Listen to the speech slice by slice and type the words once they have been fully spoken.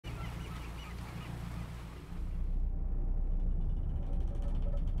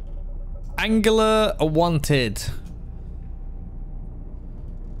Angler wanted.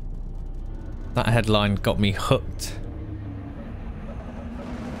 That headline got me hooked.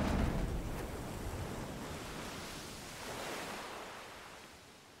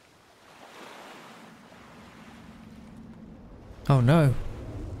 Oh no.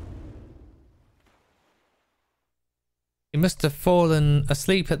 He must have fallen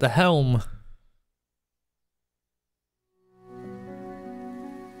asleep at the helm.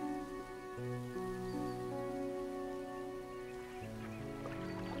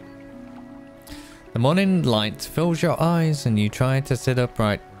 The morning light fills your eyes and you try to sit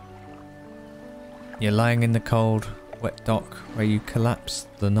upright. You're lying in the cold, wet dock where you collapsed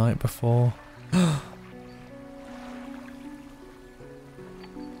the night before.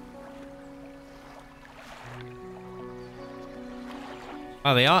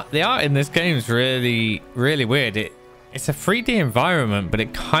 Oh, the art in this game is really weird. It's a 3D environment, but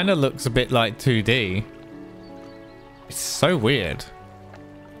it kind of looks a bit like 2D. It's so weird.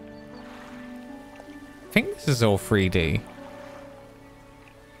 I think this is all 3D.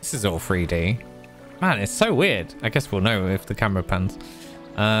 This is all 3D. Man, it's so weird. I guess we'll know if the camera pans.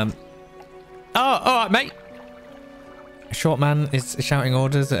 Oh, all right, mate. A short man is shouting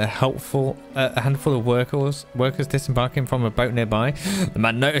orders at a handful of workers disembarking from a boat nearby. The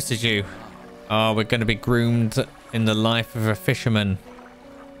man notices you. Oh, we're going to be groomed in the life of a fisherman.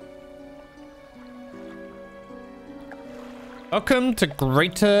 Welcome to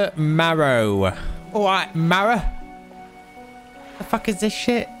Great Marrow. All right, Marrow. The fuck is this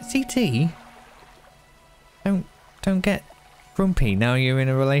shit? CT? Don't get grumpy now you're in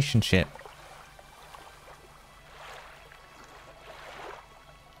a relationship.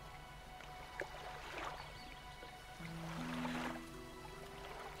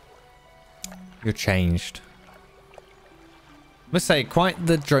 You're changed. Must say, quite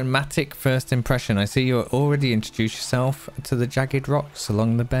the dramatic first impression. I see you already introduced yourself to the jagged rocks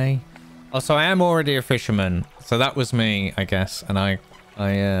along the bay. Oh, so I am already a fisherman. So that was me, I guess. And I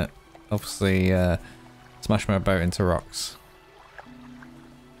obviously smashed my boat into rocks.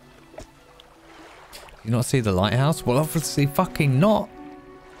 You not see the lighthouse? Well, obviously fucking not.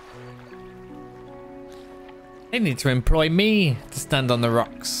 They need to employ me to stand on the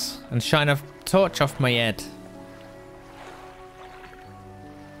rocks and shine a torch off my head.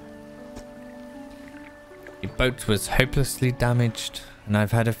 Your boat was hopelessly damaged, and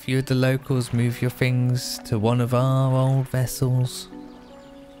I've had a few of the locals move your things to one of our old vessels.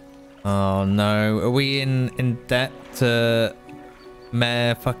 Oh no, are we in debt to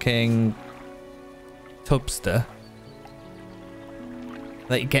Mayor fucking Tubster?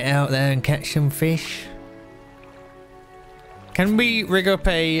 Let you get out there and catch some fish? Can we rig up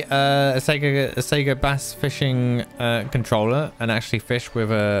a Sega bass fishing controller and actually fish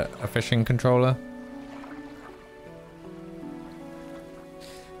with a fishing controller?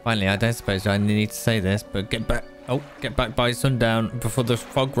 Finally, I don't suppose I need to say this, but get back by sundown before the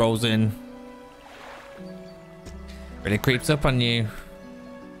fog rolls in. Really creeps up on you.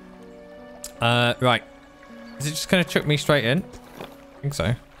 Right. Is it just gonna chuck me straight in? I think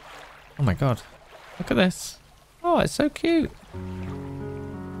so. Oh my god. Look at this. Oh, it's so cute.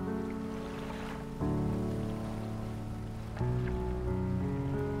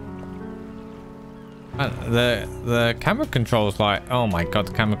 The camera controls, like, oh my god,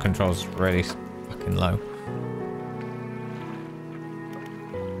 the camera controls really fucking low.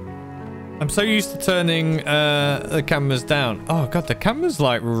 I'm so used to turning the cameras down. Oh god, the camera's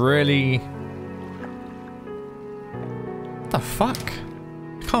like really... What the fuck?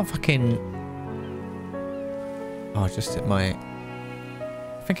 I can't fucking... Oh, just hit my...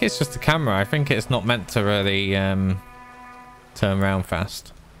 I think it's just the camera. I think it's not meant to really turn around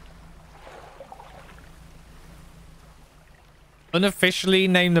fast. Unofficially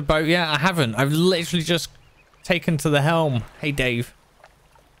name the boat yet? I haven't. I've literally just taken to the helm. Hey, Dave.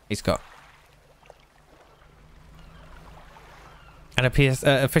 Hey, Scott. And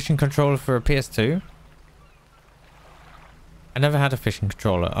a fishing controller for a PS2. I never had a fishing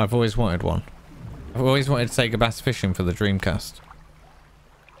controller. I've always wanted one. I've always wanted Sega Bass Fishing for the Dreamcast.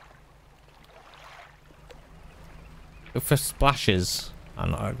 Look for splashes. I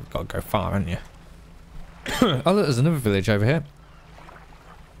know, I've got to go far, haven't you? Oh, look, there's another village over here.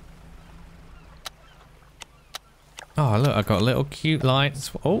 Oh, look, I've got little cute lights.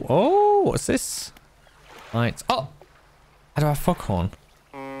 Oh, what's this? Lights. Oh! How do I foghorn?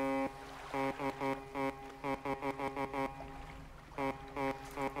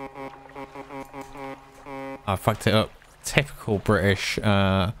 I fucked it up. Typical British.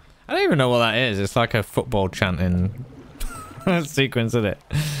 I don't even know what that is. It's like a football chanting sequence, isn't it?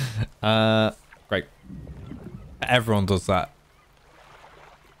 Great. Everyone does that.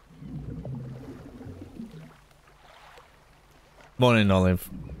 Morning, Olive.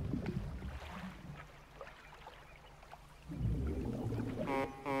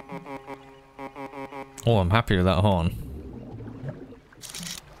 Oh, I'm happy with that horn.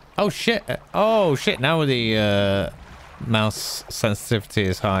 Oh shit! Oh shit! Now the mouse sensitivity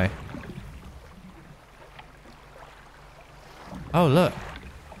is high. Oh look,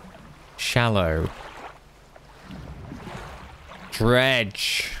 shallow.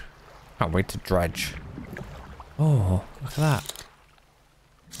 Dredge. Can't wait to dredge. Oh, look at that.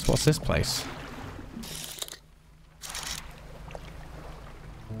 So what's this place?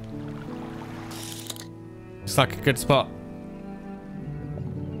 It's like a good spot.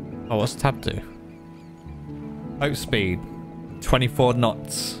 Oh, what's tab do? Boat speed, 24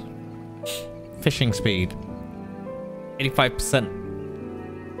 knots. Fishing speed,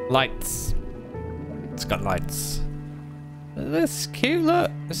 85%. Lights. It's got lights. That's cute,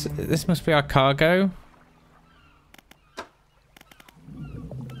 look. This must be our cargo.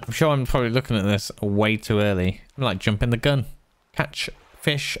 I'm sure I'm probably looking at this way too early. I'm like jumping the gun. Catch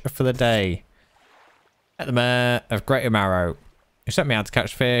fish for the day. At the mayor of Great Marrow. You sent me out to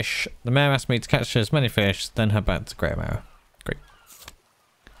catch fish. The mayor asked me to catch as many fish, then head back to Great Marrow. Great.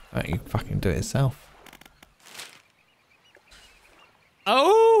 Why don't you fucking do it yourself?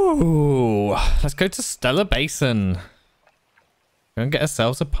 Oh! Let's go to Stella Basin. Go and get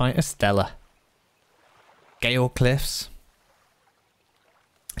ourselves a pint of Stella. Gale Cliffs.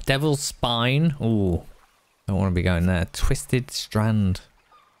 Devil's Spine. Ooh. Don't want to be going there. Twisted Strand.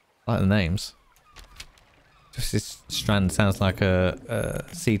 I like the names. Twisted Strand sounds like a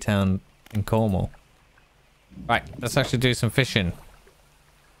sea town in Cornwall. Right, let's actually do some fishing.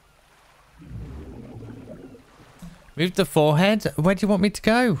 Move the forehead. Where do you want me to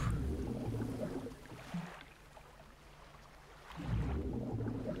go?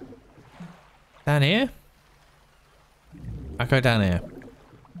 Down here? I'll go down here.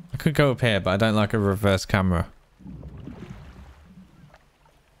 I could go up here, but I don't like a reverse camera.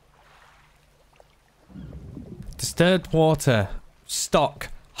 Disturbed water. Stock.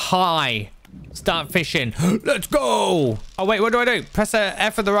 High. Start fishing. Let's go! Oh, wait, what do I do? Press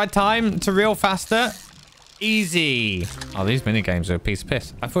F at the right time to reel faster. Easy. Oh, these mini games are a piece of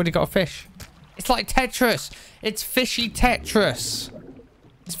piss. I've already got a fish. It's like Tetris. It's fishy Tetris.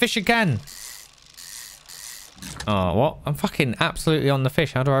 It's fish again. Oh, what? I'm fucking absolutely on the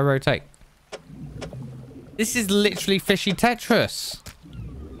fish. How do I rotate? This is literally fishy Tetris.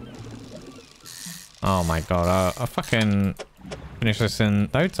 Oh my god. I'll fucking finish this in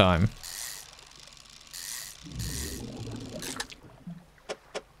no time.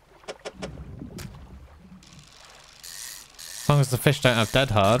 As long as the fish don't have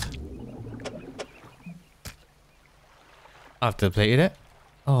dead hard. I've depleted it.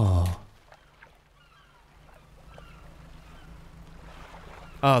 Oh.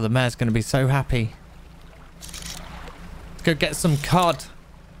 Oh, the mayor's going to be so happy. Let's go get some cod.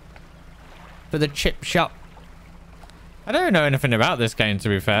 For the chip shop. I don't know anything about this game, to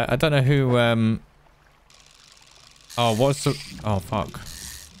be fair. I don't know who, Oh, what's the... Oh, fuck.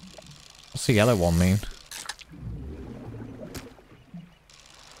 What's the yellow one mean?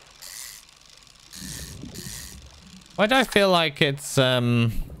 Why do I feel like it's,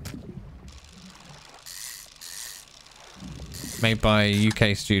 made by a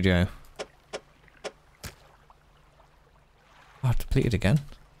UK studio? Oh, I've depleted again.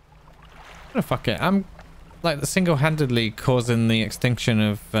 Oh, fuck it. I'm like single-handedly causing the extinction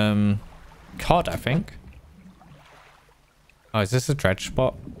of cod, I think. Oh, is this a dredge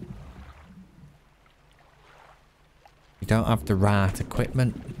spot? You don't have the right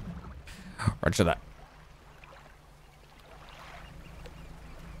equipment. Roger that.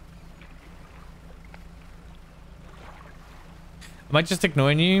 Am I just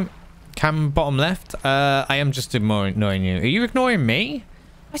ignoring you? Cam bottom left? I am just ignoring you. Are you ignoring me?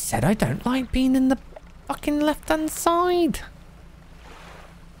 I said I don't like being in the fucking left-hand side.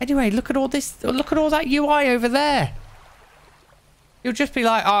 Anyway, look at all this. Look at all that UI over there. You'll just be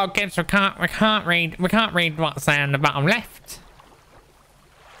like, oh, GIBS, we can't read what's there on the bottom left.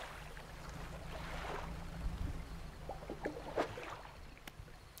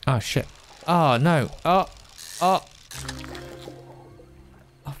 Oh shit. Oh no. Oh. Oh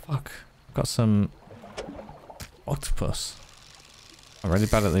fuck. I've got some octopus. I'm really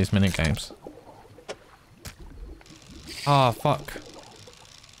bad at these mini games. Oh fuck.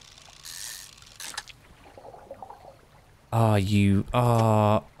 Oh you.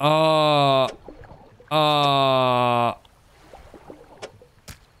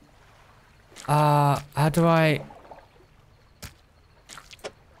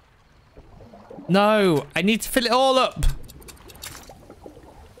 No, I need to fill it all up.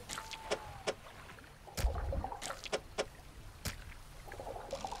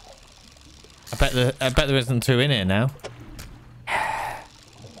 I bet there isn't 2 in here now.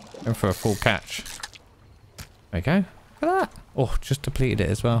 Going for a full catch. There we go. Look at that. Oh, just depleted it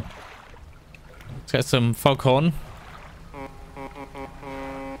as well. Let's get some foghorn.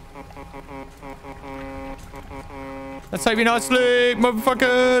 Let's hope you're not asleep,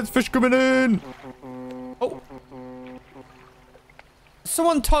 motherfuckers! Fish coming in! Oh!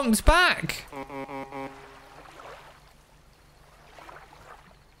 Someone tonked back!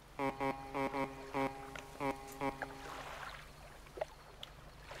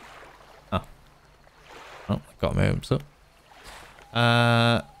 Oh. Oh, got my hopes up.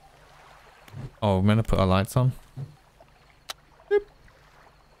 Oh, I'm gonna put our lights on. Boop.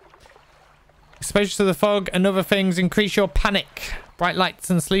 Exposure to the fog and other things increase your panic. Bright lights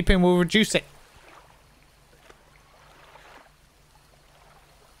and sleeping will reduce it.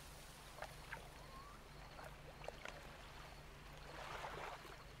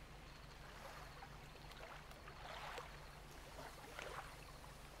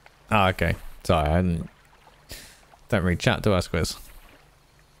 Oh, okay. Sorry, I don't read chat, do I, Squiz?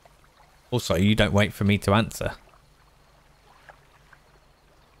 Also, you don't wait for me to answer.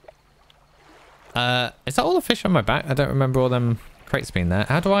 Is that all the fish on my back? I don't remember all them crates being there.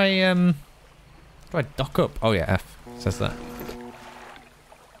 How do I dock up? Oh yeah, F says that.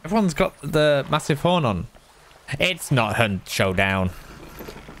 Everyone's got the massive horn on. It's not Hunt Showdown.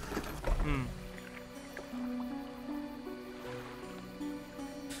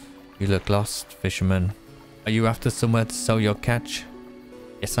 You look lost, fisherman. Are you after somewhere to sell your catch?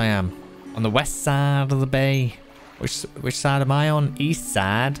 Yes, I am. On the west side of the bay. Which side am I on? East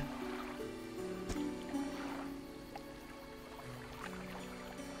side.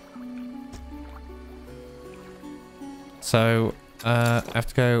 So, I have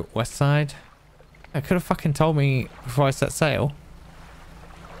to go west side. I could have fucking told me before I set sail.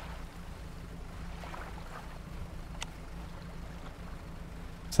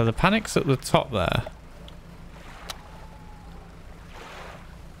 So the panic's at the top there.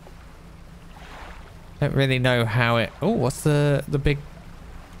 Don't really know how it... Oh, what's the big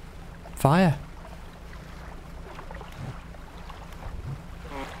fire?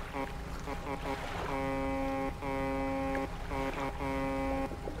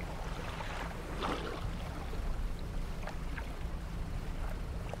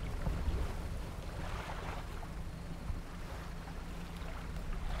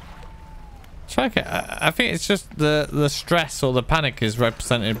 Okay, I think it's just the stress or the panic is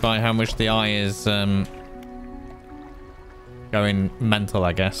represented by how much the eye is going mental,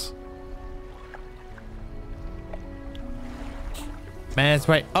 I guess. Mayor's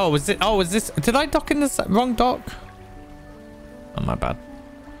Way. Oh, was it? Oh, was this? Did I dock in the wrong dock? Oh, my bad.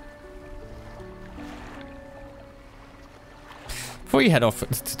 Before you head off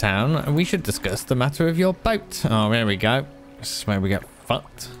to town, we should discuss the matter of your boat. Oh, there we go. This is where we get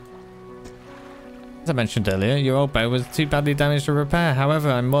fucked. As I mentioned earlier, your old boat was too badly damaged to repair.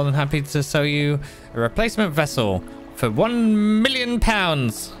 However, I'm more than happy to sell you a replacement vessel for £1 million.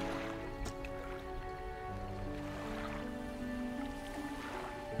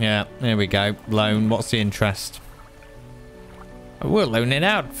 Yeah, there we go. Loan. What's the interest? We'll loan it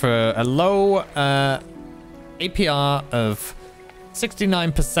out for a low APR of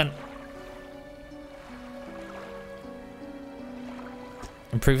 69%.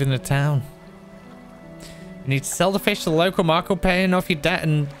 Improving the town. You need to sell the fish to the local market, paying off your debt,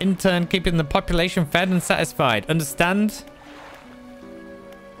 and in turn keeping the population fed and satisfied. Understand?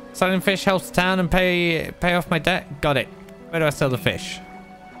 Selling fish helps town and pay off my debt. Got it. Where do I sell the fish?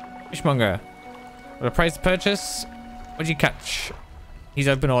 Fishmonger. Will I price the purchase? What'd you catch? He's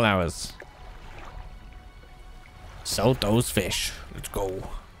open all hours. Sell those fish. Let's go.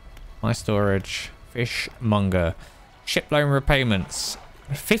 My storage. Fishmonger. Ship loan repayments.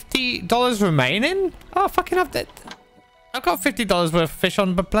 $50 remaining? Oh, fucking have that. I've got $50 worth of fish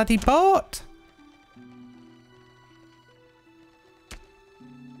on the bloody boat.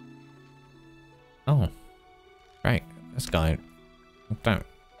 Oh. Right. This guy. Don't.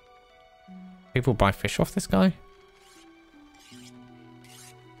 People buy fish off this guy?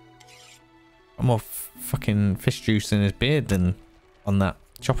 Got more fucking fish juice in his beard than on that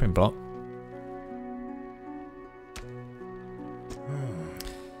chopping block.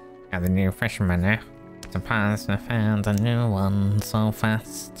 Got the new fisherman now. Surprised I found a new one so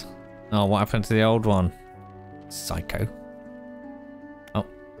fast. Oh, what happened to the old one? Psycho. Oh.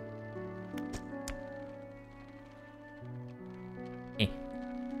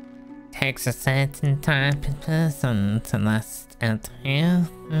 takes a certain type of person to last out here.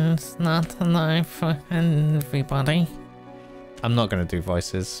 It's not a life for everybody. I'm not going to do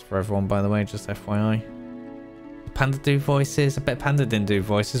voices for everyone, by the way, just FYI. Panda do voices? I bet Panda didn't do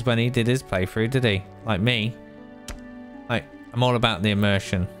voices when he did his playthrough, did he? Like me. Like, I'm all about the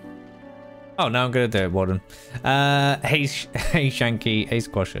immersion. Oh, now I'm going to do it, Warden. Hey, Shanky. Hey,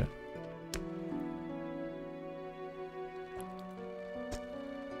 Squasher.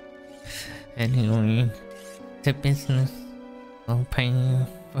 Anyway, to business. I'll pay you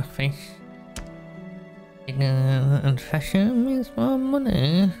for fish. And fashion means more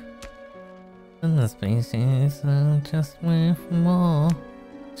money. And the species are just worth more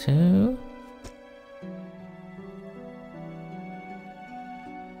too.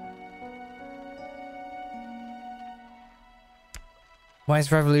 Why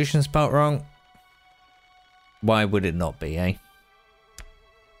is revolution spelt wrong? Why would it not be, eh?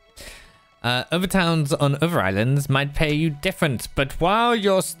 Other towns on other islands might pay you different, but while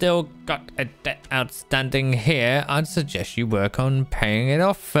you're still got a debt outstanding here, I'd suggest you work on paying it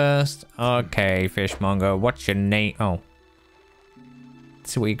off first. Okay, fishmonger, what's your name? Oh.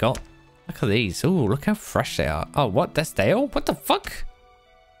 Let's see what you got. Look at these. Ooh, look how fresh they are. Oh, what? They're stale? What the fuck?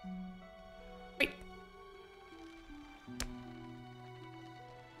 Wait.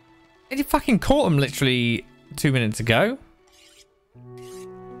 You fucking caught them literally 2 minutes ago.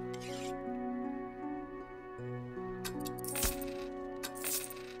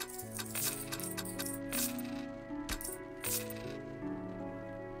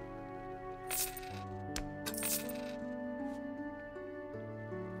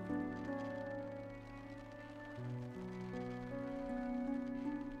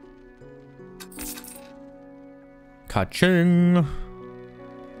 Ka-ching.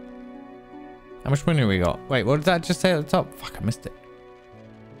 How much money we got? Wait, what did that just say at the top? Fuck, I missed it.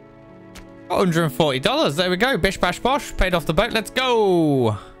 $140. There we go. Bish bash bosh. Paid off the boat. Let's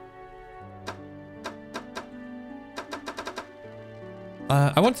go.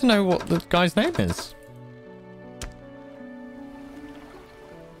 I want to know what the guy's name is.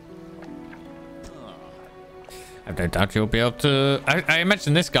 I have no doubt you'll be able to... I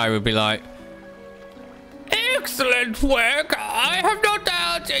imagine this guy would be like... Excellent work. I have no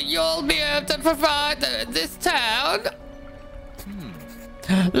doubt you'll be able to provide this town.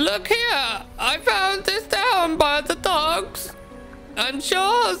 Look here. I found this town by the docks. I'm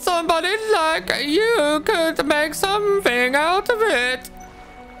sure somebody like you could make something out of it.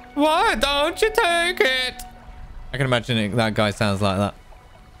 Why don't you take it? I can imagine that guy sounds like that.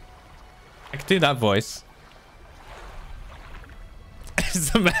 I could do that voice. It's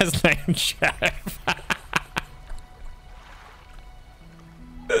the best name, Chef.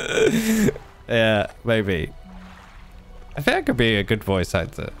 Yeah, maybe. I think I could be a good voice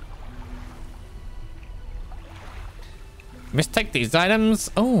actor. Mistake these items.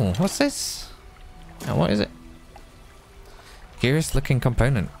 Oh, what's this? Oh, what is it? Curious looking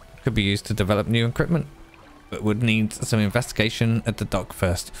component. Could be used to develop new equipment, but would need some investigation at the dock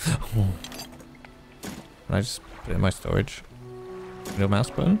first. Oh. Can I just put it in my storage? No mouse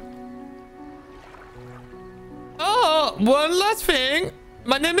button. Oh, one last thing.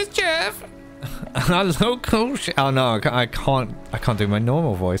 My name is Jeff. A local. Oh no, I can't do my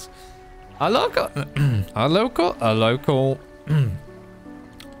normal voice. A local. A local.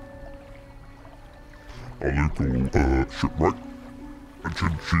 Shipwright.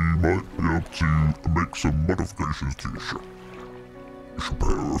 Mentioned she might be able to make some modifications to your ship. You should pay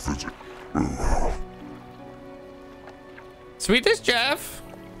her a visit. Sweetest Jeff.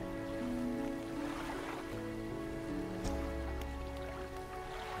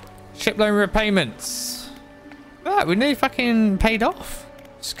 Ship loan repayments. Right, we nearly fucking paid off.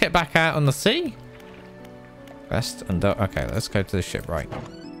 Just get back out on the sea. Rest and okay, let's go to the shipwright.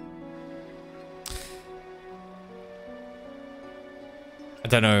 I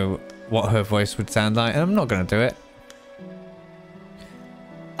don't know what her voice would sound like, and I'm not going to do it.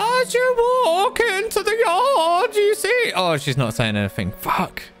 As you walk into the yard, you see... Oh, she's not saying anything.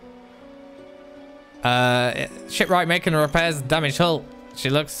 Fuck. Shipwright making repairs, damaged hull. She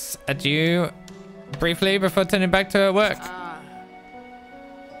looks at you briefly before turning back to her work.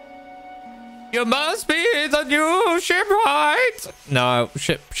 You must be the new shipwright. No,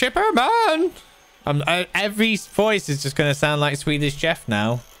 shipperman. Every voice is just going to sound like Swedish Jeff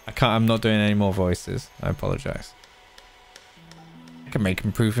now. I'm not doing any more voices. I apologize. I can make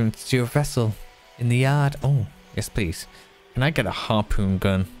improvements to your vessel in the yard. Oh, yes, please. Can I get a harpoon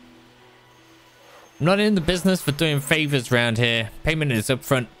gun? I'm not in the business for doing favors around here. Payment is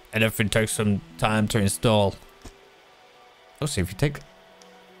upfront and everything takes some time to install. Also, if you take...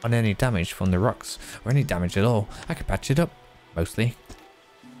 on any damage from the rocks or any damage at all. I can patch it up, mostly.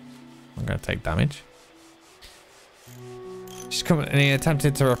 I'm going to take damage. She's come and he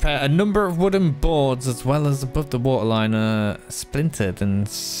attempted to repair a number of wooden boards as well as above the waterline splintered and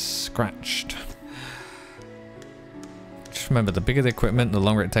scratched. Just remember, the bigger the equipment, the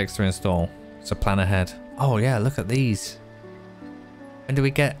longer it takes to install. So plan ahead. Oh yeah, look at these. When do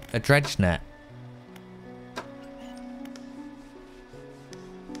we get a dredge net?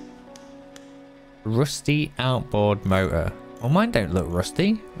 Rusty outboard motor. Well, mine don't look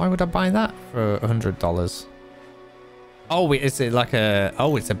rusty. Why would I buy that for $100? Oh, is it like a...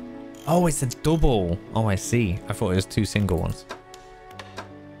 Oh, it's a double. Oh, I see. I thought it was 2 single ones.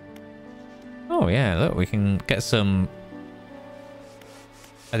 Oh, yeah. Look, we can get some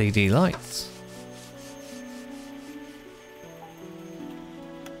LED lights.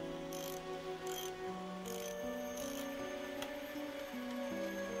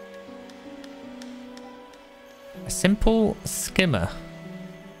 A simple skimmer.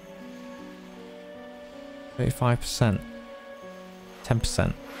 35%.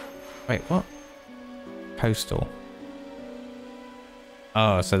 10%. Wait, what? Coastal.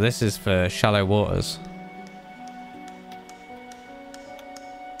 Oh, so this is for shallow waters.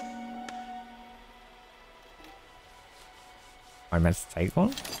 Am I meant to take one?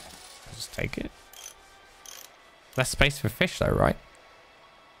 I'll just take it. Less space for fish though, right?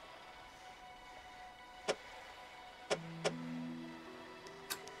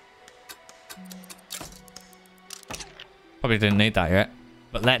 Probably didn't need that yet.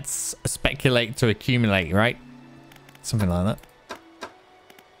 But let's speculate to accumulate, right? Something like that.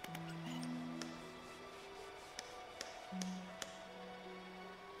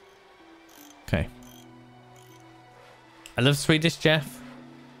 Okay. I love Swedish Jeff.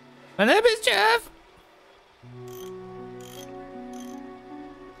 My name is Jeff.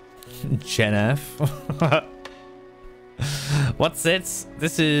 Jenef. What's this?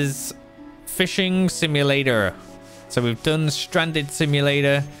 This is fishing simulator. So we've done stranded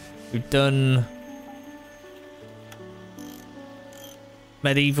simulator. We've done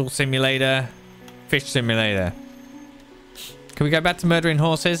medieval simulator. Fish simulator. Can we go back to murdering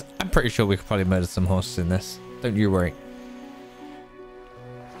horses? I'm pretty sure we could probably murder some horses in this. Don't you worry.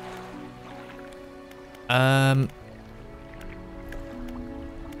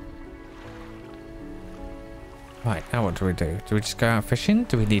 Right, now what do we do? Do we just go out fishing?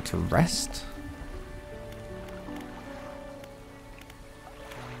 Do we need to rest?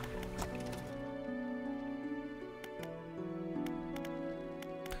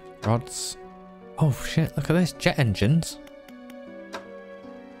 Rods. Oh shit, look at this. Jet engines.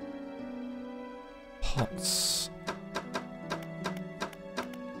 Pots.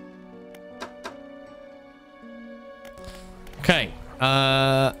 Okay.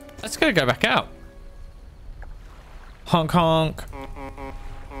 Let's go back out. Honk honk.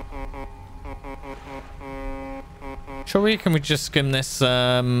 Shall we? Can we just skim this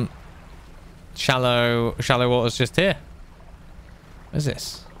shallow waters just here? What is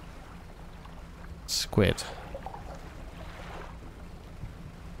this? Squid.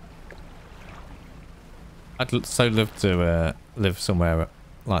 I'd so love to live somewhere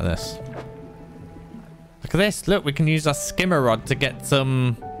like this. Look at this. Look, we can use our skimmer rod to get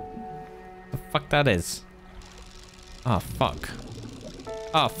some... The fuck that is? Oh, fuck.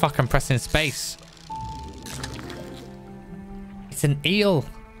 Oh, fuck, I'm pressing space. It's an eel.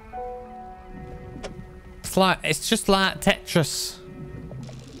 It's just like Tetris.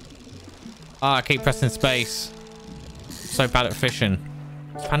 Oh, I keep pressing space. So bad at fishing.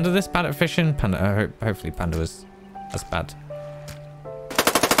 Is Panda this bad at fishing? Panda, hopefully Panda was as bad. Oh,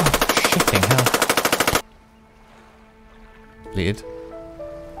 shitting hell. Bleed.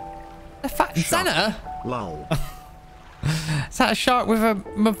 The fat Xana? Lol. Is that a shark with a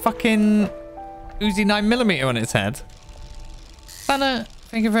fucking Uzi 9mm on its head? Xana,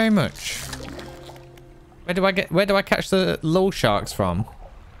 thank you very much. Where do I catch the lol sharks from?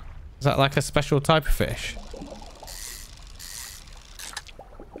 Is that like a special type of fish?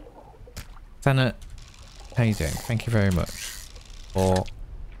 Xana, how you doing? Thank you very much for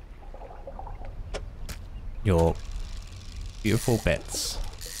your beautiful bits.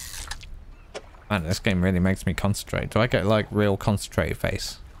 Man, this game really makes me concentrate. Do I get like real concentrated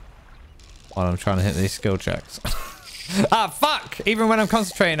face while I'm trying to hit these skill checks? Ah, fuck! Even when I'm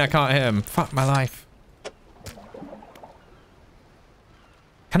concentrating, I can't hit him. Fuck my life.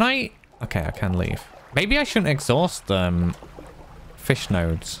 Can I? Okay, I can leave. Maybe I shouldn't exhaust fish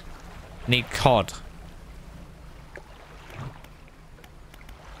nodes. Need cod.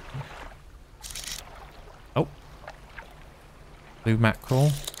 Oh. Blue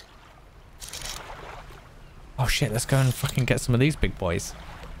mackerel. Oh shit, let's go and fucking get some of these big boys.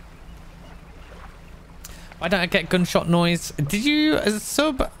 Why don't I get gunshot noise? Did you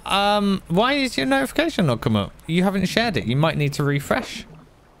sub? Why is your notification not come up? You haven't shared it. You might need to refresh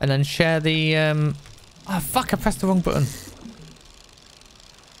and then share the oh fuck, I pressed the wrong button.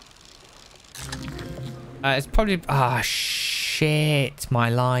 It's probably shit, my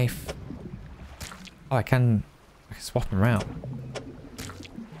life. Oh, I can swap them around.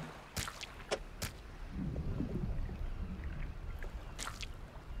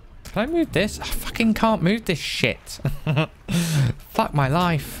 Can I move this? I fucking can't move this shit. Fuck my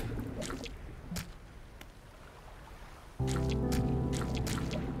life.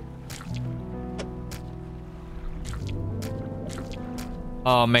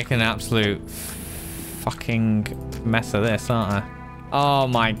 Oh, I'm making an absolute fucking mess of this, aren't I? Oh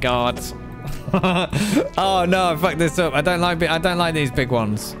my god. Oh no, I fucked this up. I don't like these big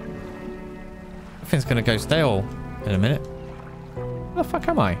ones. Everything's gonna go stale in a minute. Where the fuck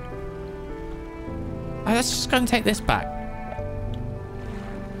am I? Oh, let's just go and take this back.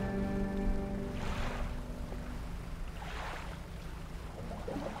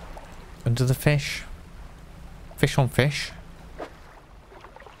 Under the fish. Fish on fish.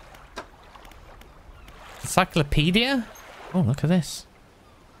 Encyclopedia? Oh, look at this.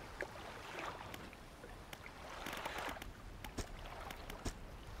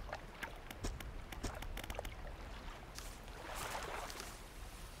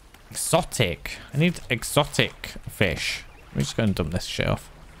 Exotic. I need exotic fish. Let me just go and dump this shit off.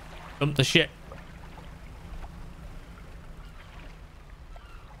 Dump the shit.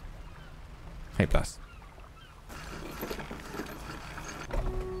 Hey, plus.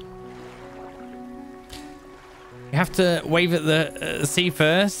 You have to wave at the sea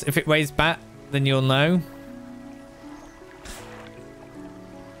first. If it waves back, then you'll know.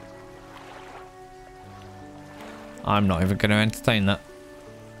 I'm not even going to entertain that.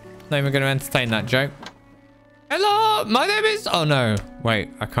 Not even going to entertain that joke. Hello, my name is... Oh no, wait,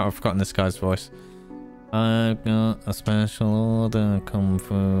 I can't have forgotten this guy's voice. I've got a special order come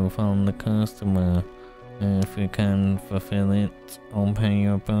through from the customer. If you can fulfill it, I'll pay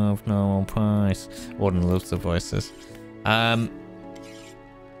you above normal price. Warden loves the voices. Yeah,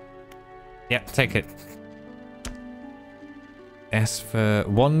 take it. S for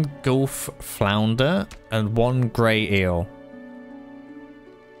 1 gulf flounder and 1 grey eel.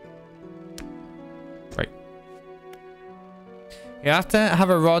 Right. You have to have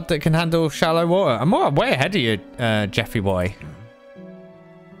a rod that can handle shallow water. I'm way ahead of you, Jeffy boy.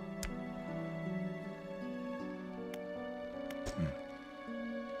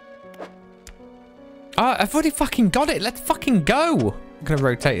 Oh, I've already fucking got it. Let's fucking go. I'm gonna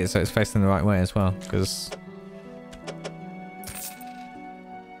rotate it so it's facing the right way as well, because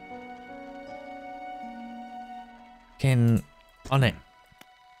fucking on it.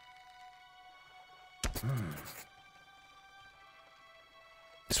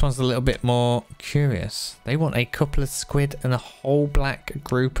 This one's a little bit more curious. They want a couple of squid and a whole black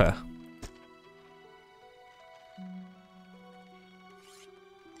grouper.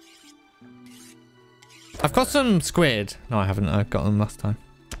 I've got some squid. No, I haven't. I got them last time.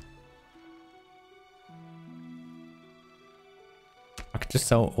 I could just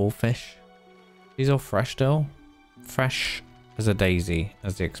sell all fish. These are fresh still. Fresh as a daisy,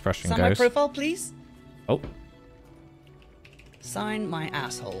 as the expression goes. Sign my profile, please. Oh. Sign my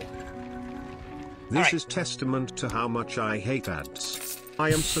asshole. This is testament to how much I hate ads. I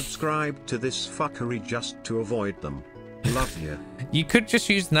am subscribed to this fuckery just to avoid them. Love you. You could just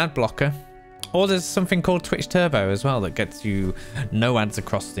use an ad blocker. Or there's something called Twitch Turbo as well that gets you no ads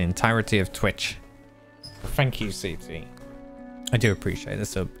across the entirety of Twitch. Thank you, CT. I do appreciate this.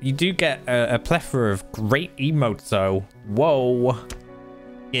 So you do get a plethora of great emotes though. Whoa.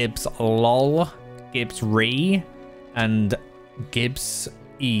 GIBS LOL, GIBS RE, and GIBS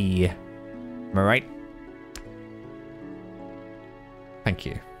E. Am I right? Thank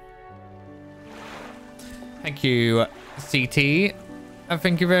you. Thank you, CT. And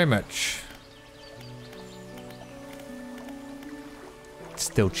thank you very much.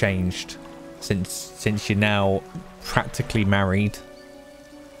 Still changed since you're now practically married.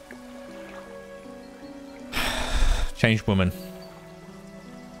 Changed woman.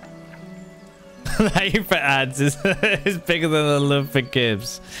 The hate for ads is bigger than the love for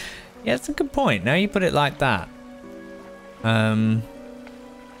GIBS. Yeah, it's a good point. Now you put it like that. How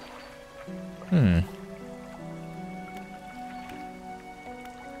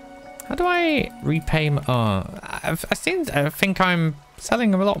do I repay my... Oh, I think I'm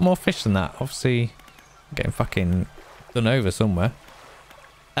selling a lot more fish than that. Obviously, I'm getting fucking done over somewhere.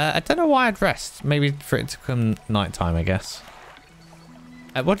 I don't know why I'd rest. Maybe for it to come nighttime, I guess.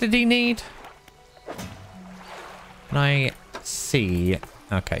 What did he need? Can I see?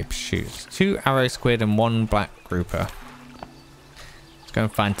 Okay, shoot. 2 arrow squid and 1 black grouper. Let's go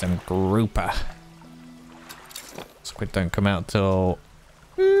and find some grouper. Squid don't come out till...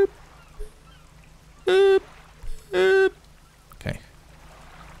 Boop. Boop. Boop. Okay.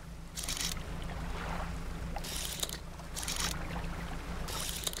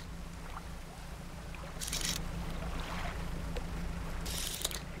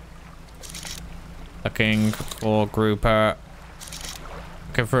 Looking for grouper.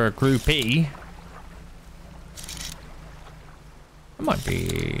 Looking for a groupie. It might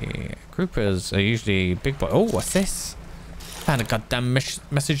be... Groupers are usually big boy. Oh, what's this? Found a goddamn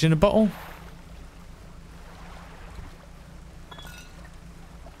message in a bottle.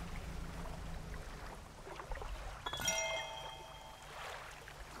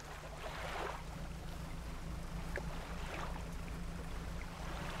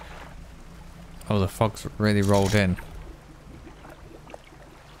 Oh, the fog's really rolled in.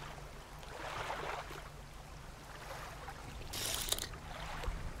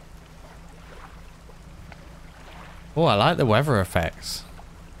 Oh, I like the weather effects.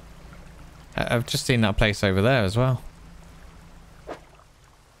 I've just seen that place over there as well.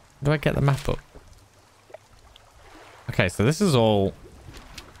 Do I get the map up? Okay, so this is all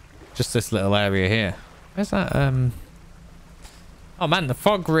just this little area here. Where's that? Oh man, the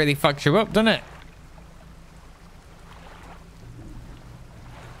fog really fucks you up, doesn't it?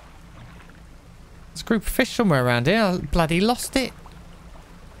 There's a group of fish somewhere around here. I bloody lost it.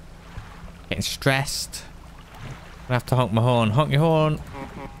 Getting stressed. I have to honk my horn. Honk your horn.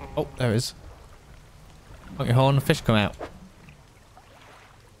 Oh, there it is. Honk your horn, the fish come out.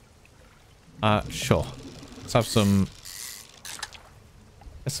 Sure. Let's have some...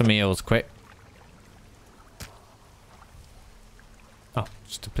 Get some eels quick. Oh,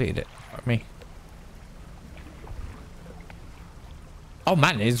 just depleted it. Fuck me. Oh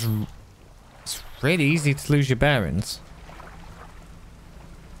man, it's really easy to lose your bearings.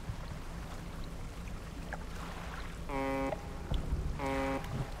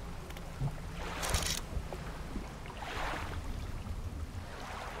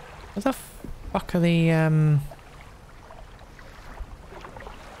 What the fuck are the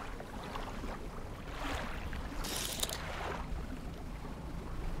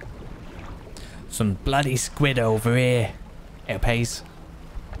some bloody squid over here. It pays.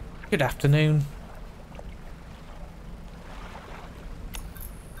 Good afternoon.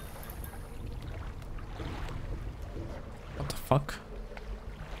 What the fuck?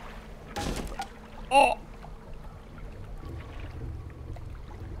 Oh!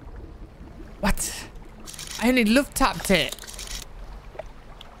 What? I only love tapped it.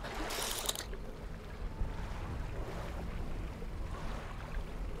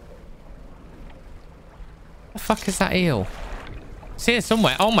 The fuck is that eel? See it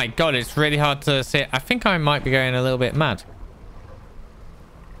somewhere. Oh my god, it's really hard to see it. I think I might be going a little bit mad.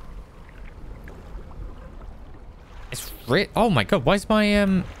 It's oh my god, why's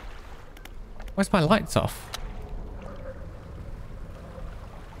my lights off?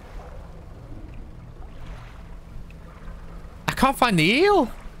 I can't find the eel.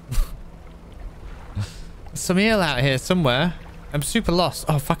 There's some eel out here somewhere. I'm super lost.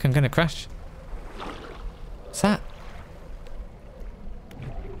 Oh fuck, I'm gonna crash. What's that?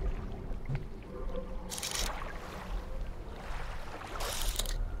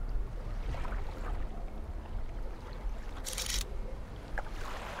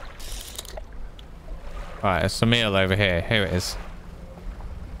 Right, there's some eel over here. Here it is.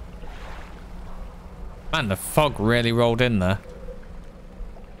 Man, the fog really rolled in there.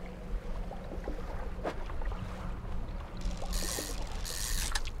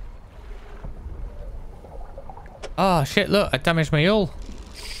 Oh shit, look, I damaged my eel.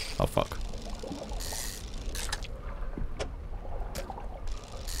 Oh fuck.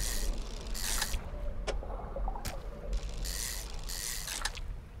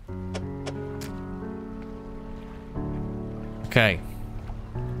 Okay.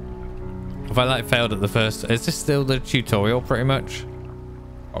 Have I like failed at the first? Is this still the tutorial pretty much?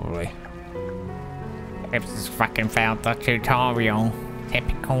 Probably. GIBS has fucking failed the tutorial.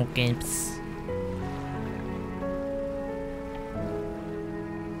 Typical GIBS.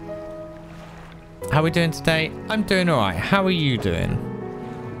 How are we doing today? I'm doing alright. How are you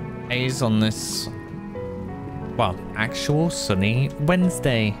doing? A's on this, well, actual sunny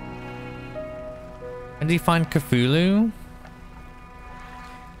Wednesday. And did you find Cthulhu?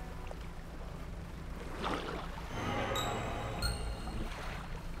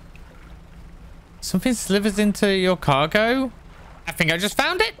 Something slithers into your cargo. I think I just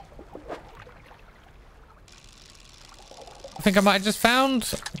found it. I think I might have just found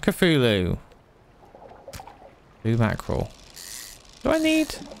Cthulhu. Blue mackerel. Do I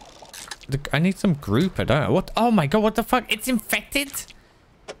need... I need some grouper, don't I? What? Oh my god, what the fuck? It's infected?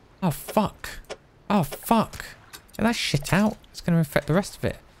 Oh, fuck. Oh, fuck. Get that shit out. It's going to infect the rest of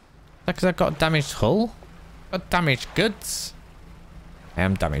it. Because I've got a damaged hull. Got damaged goods. I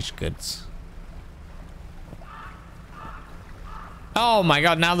am damaged goods. Oh my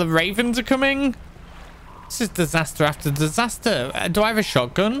god, now the ravens are coming? This is disaster after disaster. Do I have a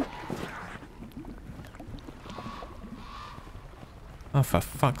shotgun? Oh, for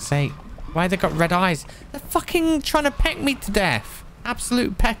fuck's sake. Why they got red eyes? They're fucking trying to peck me to death.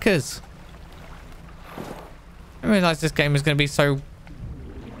 Absolute peckers. I didn't realize this game was going to be so...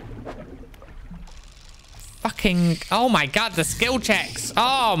 fucking... Oh my god, the skill checks.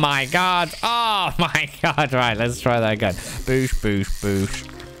 Oh my god. Oh my god. Right, let's try that again. Boosh, boosh, boosh.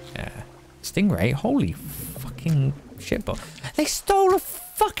 Yeah. Stingray? Holy fucking shit. They stole a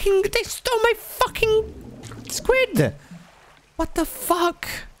fucking... They stole my fucking squid. What the fuck?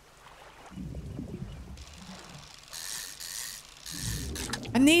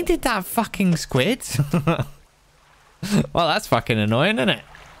 I needed that fucking squid. Well, that's fucking annoying, isn't it?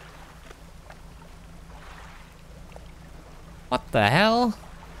 What the hell?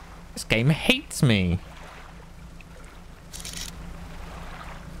 This game hates me.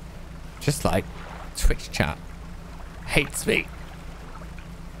 Just like Twitch chat hates me.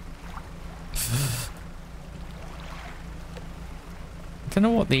 I don't know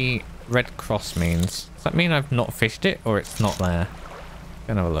what the red cross means. Does that mean I've not fished it or it's not there?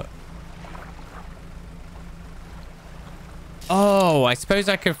 Gonna have a look. Oh, I suppose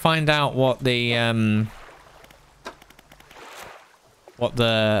I could find out what the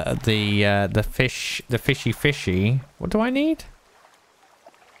fishy. What do I need?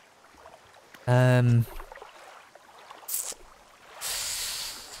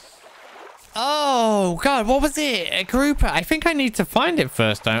 Oh god, what was it? A grouper. I think I need to find it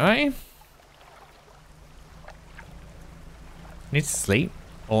first, don't I? Need to sleep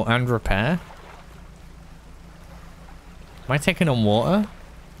and repair. Am I taking on water?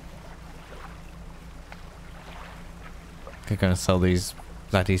 I'm gonna sell these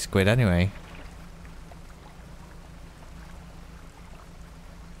bloody squid anyway.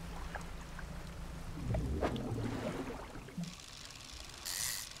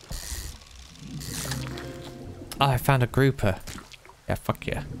 Oh, I found a grouper. Yeah, fuck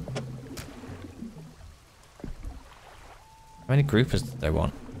yeah. How many groupers do they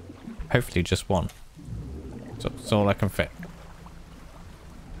want? Hopefully just one. So that's all I can fit.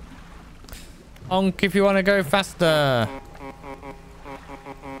 Honk if you want to go faster.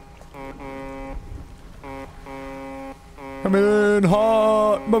 Come in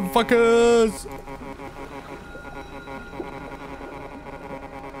hot, motherfuckers!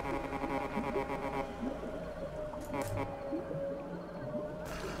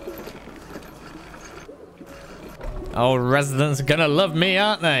 Oh, residents are gonna love me,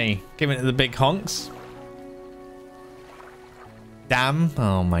 aren't they? Giving it the big honks. Damn.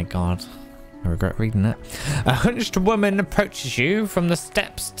 Oh my god. I regret reading that. A hunched woman approaches you from the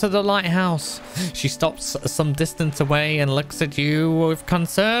steps to the lighthouse. She stops some distance away and looks at you with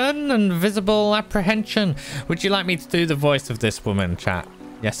concern and visible apprehension. Would you like me to do the voice of this woman, chat?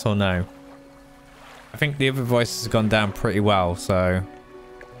 Yes or no? I think the other voice has gone down pretty well, so...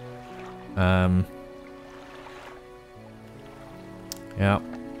 Yep.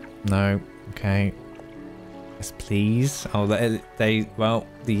 No. Okay. Yes, please. Oh, well,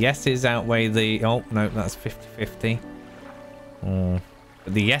 the yeses outweigh the... Oh, no, that's 50-50. Oh.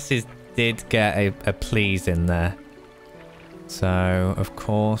 But the yeses did get a please in there. So, of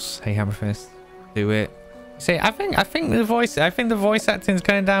course, hey, Hammerfist, do it. See, I think the voice acting is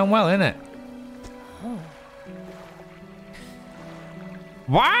going down well, isn't it? Oh.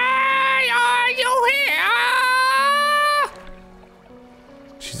 Why are you here?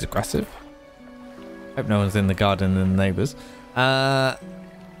 She's aggressive. Hope no one's in the garden and the neighbours. I've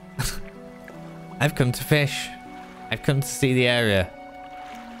come to fish. I've come to see the area.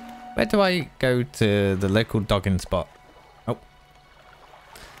 Where do I go to the local dogging spot? Oh.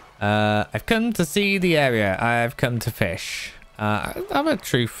 I've come to see the area. I've come to fish. I'm a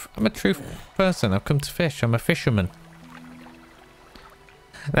truth person. I've come to fish. I'm a fisherman.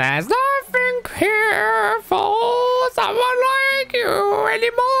 There's nothing here for someone like you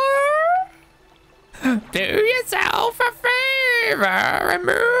anymore. Do yourself a favor and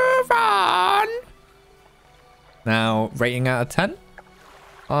move on. Now, rating out of 10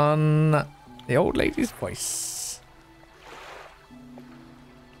 on The old lady's voice.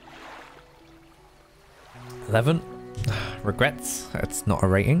 11. Regrets. It's not a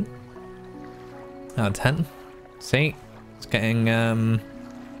rating. Out of 10. See? It's getting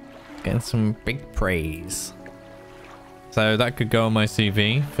some big praise. So that could go on my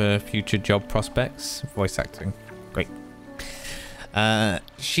CV for future job prospects. Voice acting. Great.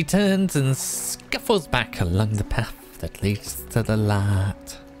 She turns and scuffles back along the path that leads to the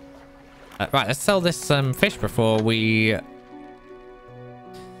light. Right, let's sell this fish before we...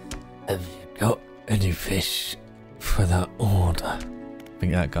 Have you got any fish for that order? I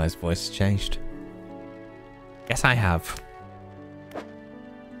think that guy's voice changed. Yes, I have.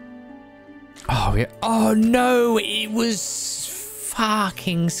 Oh, yeah. Oh, no, it was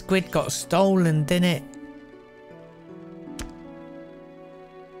fucking squid got stolen, didn't it?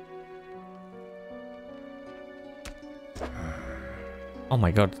 Oh my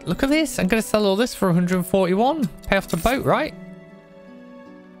god, look at this. I'm going to sell all this for 141. Pay off the boat, right?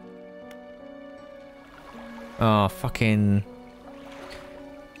 Oh, fucking...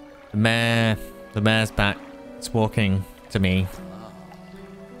 The mayor's back. It's walking to me.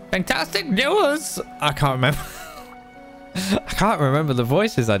 Fantastic news! I can't remember. I can't remember the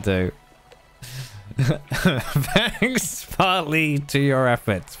voices I do. Thanks partly to your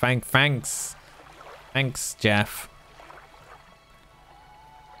efforts. Thanks, Jeff.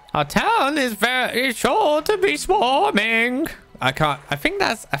 Our town is very sure to be swarming. I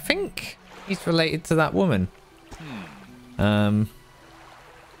think he's related to that woman. I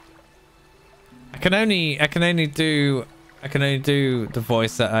can only do the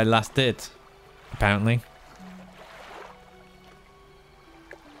voice that I last did, apparently.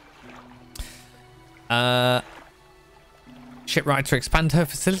 Shipwright to expand her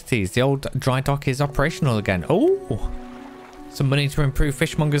facilities. The old dry dock is operational again. Oh, some money to improve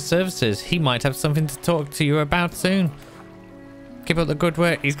fishmonger's services. He might have something to talk to you about soon. Keep up the good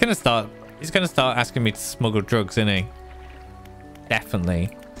work. He's gonna start asking me to smuggle drugs, isn't he?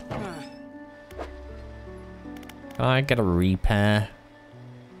 Definitely. Can I get a repair?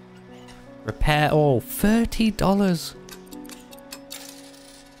 Repair all. $30.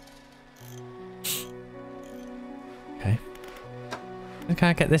 Okay. When can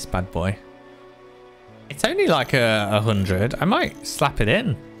I get this bad boy? It's only like 100. I might slap it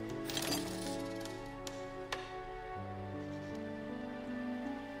in.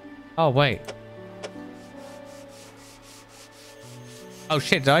 Oh, wait. Oh,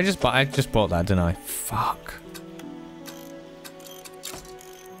 shit. Did I just buy... I just bought that, didn't I? Fuck.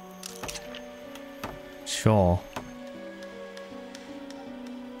 Sure.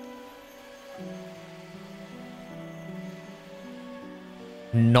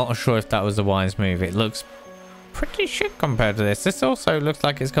 Not sure if that was a wise move. It looks pretty shit compared to this. This also looks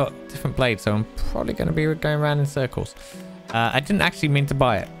like it's got different blades, so I'm probably going to be going around in circles. I didn't actually mean to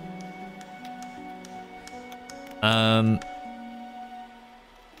buy it.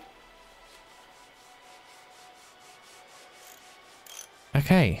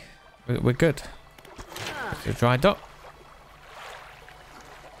 Okay, we're good. The dry dock.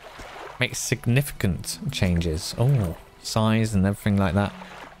 Make significant changes. Oh, size and everything like that.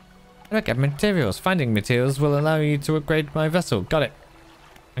 Look at materials. Finding materials will allow you to upgrade my vessel. Got it.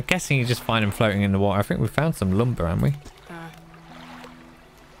 I'm guessing you just find them floating in the water. I think we found some lumber, haven't we?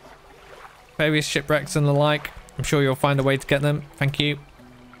 Various shipwrecks and the like. I'm sure you'll find a way to get them. Thank you.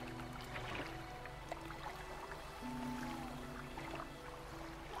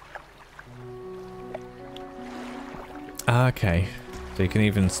 Okay. So you can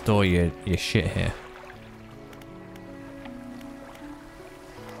even store your shit here.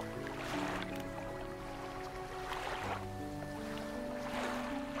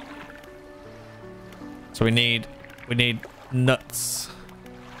 So we need nuts,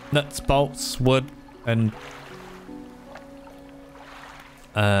 bolts, wood, and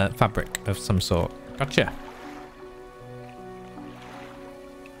fabric of some sort. Gotcha.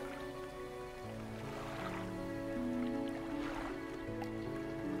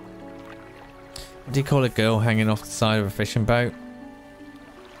 What do you call a girl hanging off the side of a fishing boat?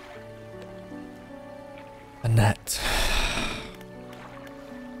 A net.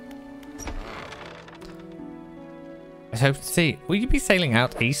 I hope to see. Will you be sailing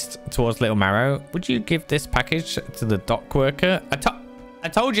out east towards Little Marrow? Would you give this package to the dock worker? I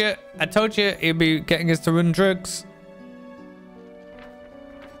told you he'd be getting us to run drugs.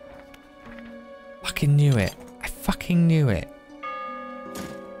 Fucking knew it. I fucking knew it.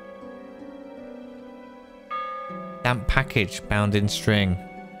 Damp package bound in string.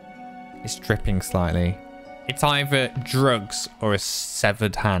 It's dripping slightly. It's either drugs or a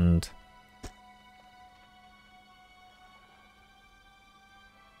severed hand.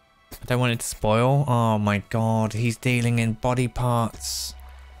 don't want it to spoil. Oh my god, he's dealing in body parts.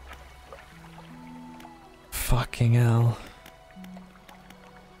 Fucking hell.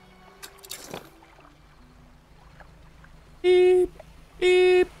 Beep,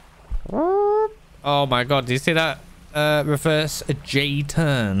 beep. Oh my god, do you see that reverse a J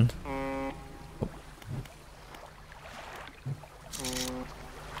turn?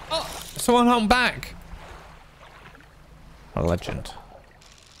 Oh, someone hung back. A legend.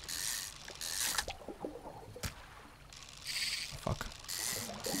 Fuck.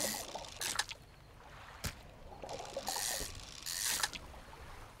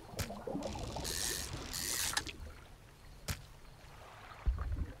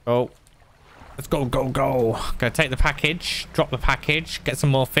 Oh. Let's go, go, go. Go take the package, drop the package, get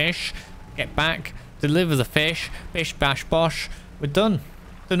some more fish, get back, deliver the fish, bish, bash, bosh. We're done.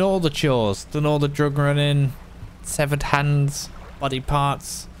 Done all the chores, done all the drug running, severed hands, body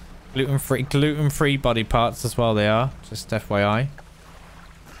parts, gluten-free body parts as well they are, just FYI.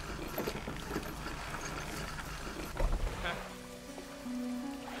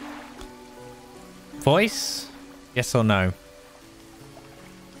 Voice? Yes or no?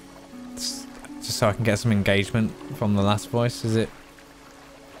 Just so I can get some engagement from the last voice, is it?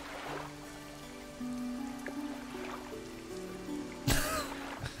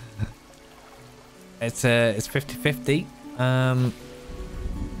 It's 50-50.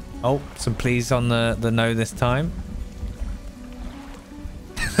 Oh, some please on the no this time.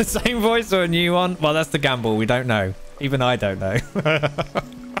 The same voice or a new one? Well, that's the gamble. We don't know. Even I don't know.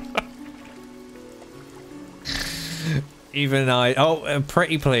 Even I. Oh,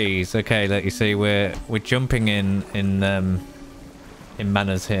 pretty please. Okay, let you see. We're jumping in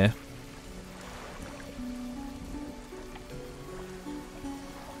manners here.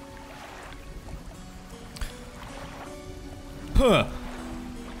 Huh.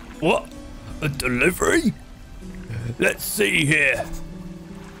 What? A delivery? Let's see here.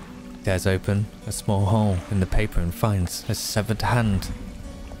 Tears open a small hole in the paper and finds a severed hand.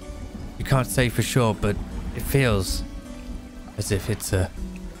 You can't say for sure, but it feels as if it's a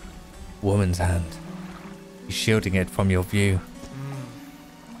woman's hand. He's shielding it from your view.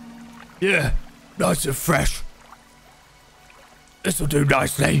 Yeah, nice and fresh. This'll do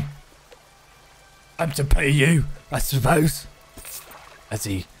nicely. I'm to pay you, I suppose. As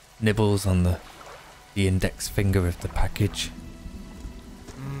he nibbles on the index finger of the package.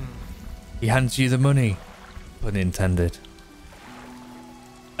 He hands you the money, pun intended.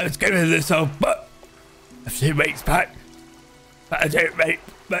 I was given this old book a few weeks back, but it didn't make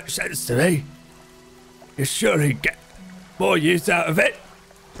much sense to me. You surely get more use out of it.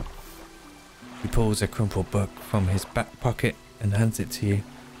 He pulls a crumpled book from his back pocket and hands it to you.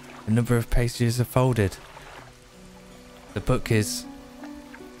 A number of pages are folded. The book is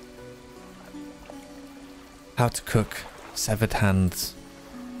How to Cook Severed Hands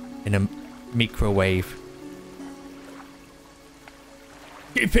in a Microwave.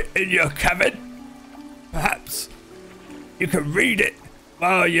 Keep it in your cabin. Perhaps you can read it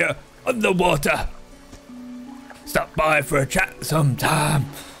while you're on the water. Stop by for a chat sometime.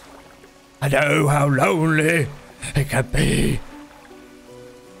 I know how lonely it can be.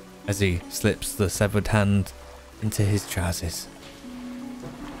 As he slips the severed hand into his trousers.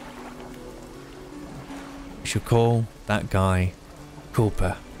 We should call that guy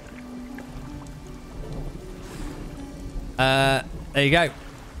Cooper. There you go.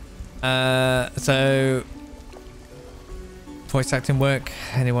 So voice acting work,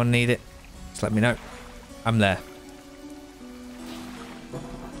 anyone need it, just let me know. I'm there.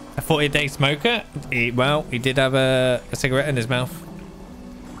 A 40-day smoker. He did have a cigarette in his mouth.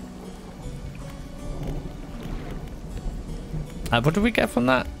 What did we get from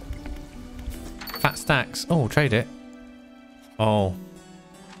that? Fat stacks. Oh, trade it. Oh.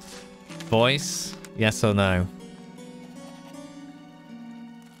 Voice? Yes or no?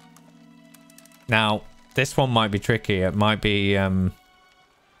 Now, this one might be tricky. It might be, I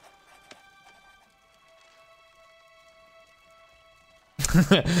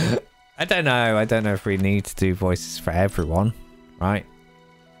don't know. I don't know if we need to do voices for everyone, right?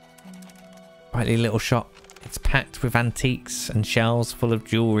 Rightly little shop. It's packed with antiques and shelves full of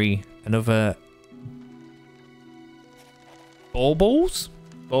jewelry and other baubles?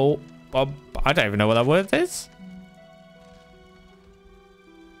 I don't even know what that word is.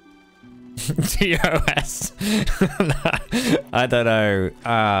 TOS. I don't know.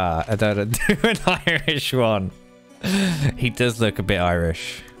 I don't know. Do an Irish one. He does look a bit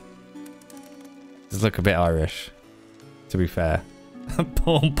Irish. Does look a bit Irish, to be fair.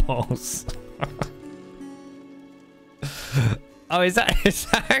 Baubles. Oh, is that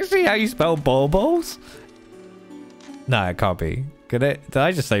actually how you spell baubles? No, it can't be. Could it? Did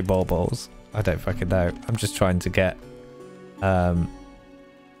I just say baubles? I don't fucking know. I'm just trying to get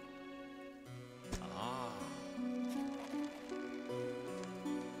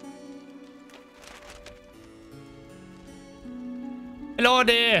Hello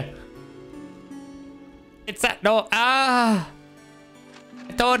there. It's that no. I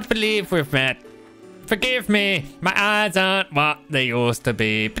don't believe we've met. Forgive me. My eyes aren't what they used to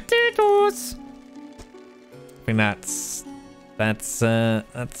be. Potatoes. I think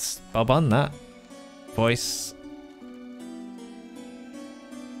that's Bob on that voice.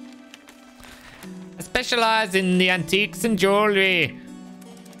 I specialize in the antiques and jewelry.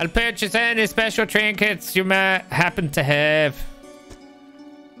 I'll purchase any special trinkets you may happen to have.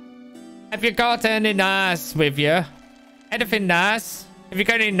 Have you got any nice with you? Anything nice? Have you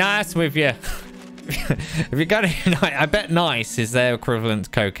got any nice with you? Have you got any nice? I bet nice is their equivalent to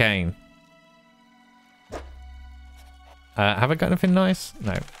cocaine. Have I got anything nice?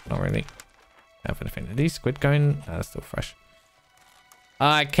 No, not really. Have anything? Are these squid going? They're still fresh.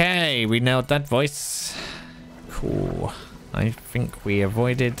 Okay, we nailed that voice. Cool. I think we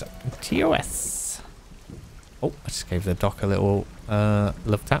avoided TOS. Oh, I just gave the dock a little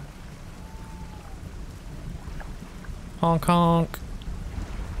love tap. Honk honk.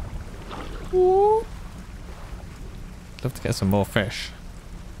 Ooh. Love to get some more fish.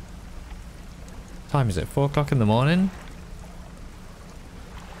 What time is it? 4 o'clock in the morning?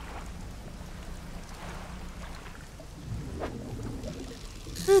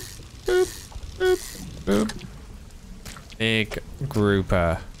 Boop, boop, boop, boop. Big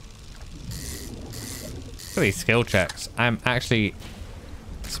grouper. Look at these skill checks. I'm actually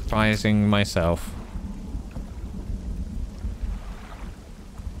surprising myself.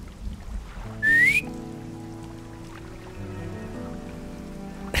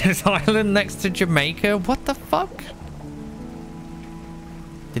 This island next to Jamaica? What the fuck?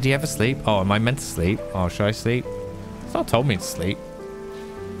 Did he ever sleep? Oh, am I meant to sleep? Oh, should I sleep? It's not told me to sleep.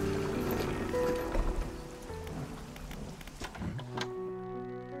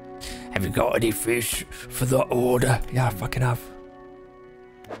 Have you got any fish for the order? Yeah, I fucking have.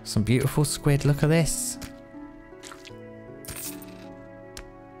 Some beautiful squid. Look at this.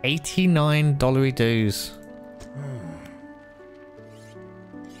 $89 dues.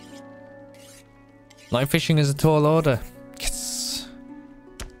 Light fishing is a tall order. Yes.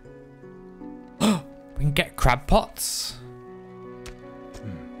 We can get crab pots.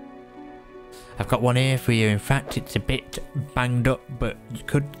 I've got one here for you. In fact, it's a bit banged up, but you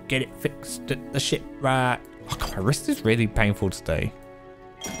could get it fixed at the shipwright. Oh, God, my wrist is really painful today.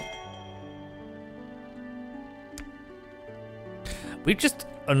 We've just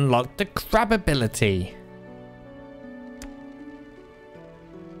unlocked the crab ability.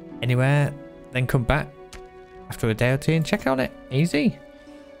 Anywhere, then come back after a day or two and check on it. Easy.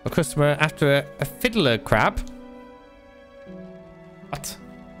 A customer after a fiddler crab. What?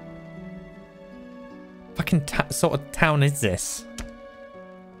 Fucking sort of town is this?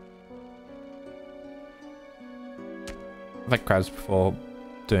 I've had crabs before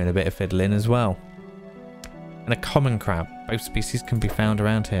doing a bit of fiddling as well. And a common crab. Both species can be found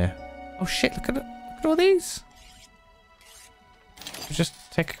around here. Oh shit, look at all these. Just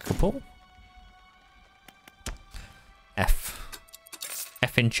take a couple. F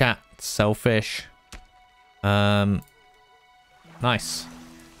in chat. Selfish. Nice.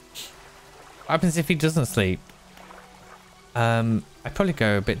 What happens if he doesn't sleep? I'd probably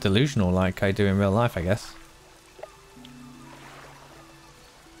go a bit delusional like I do in real life, I guess.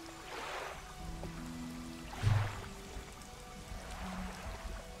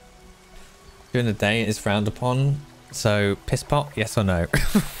 During the day it is frowned upon. So, piss pot, yes or no?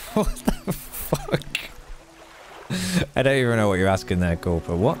 What the fuck? I don't even know what you're asking there,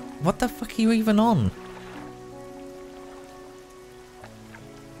 Corper. What the fuck are you even on?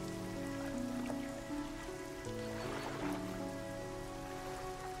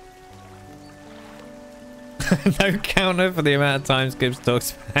 No counter for the amount of times GIBS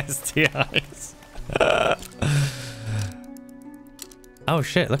talks about STIs. Oh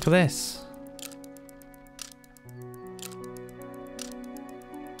shit, look at this.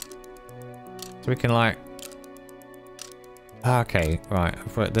 So we can like... Okay, right,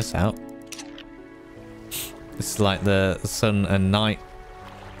 I've worked this out. This is like the sun and night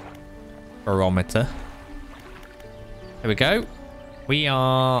barometer. There we go. We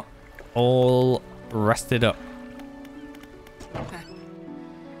are all rested up.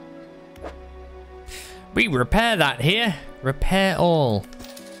 We repair that here. Repair all.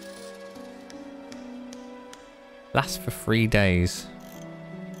 Lasts for 3 days.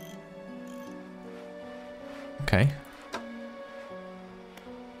 Okay.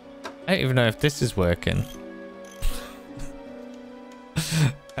 I don't even know if this is working.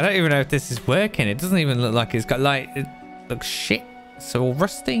 I don't even know if this is working. It doesn't even look like it's got like... It looks shit. It's all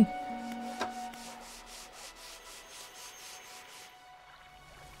rusty.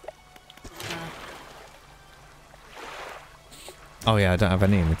 Oh yeah, I don't have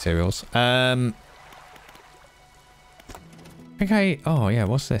any materials. Okay. Oh yeah,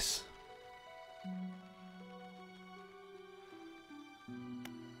 what's this?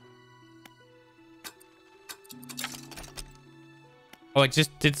 Oh, I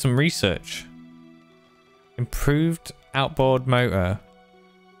just did some research. Improved outboard motor.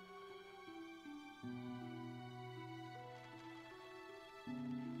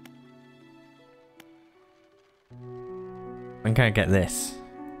 When can I get this?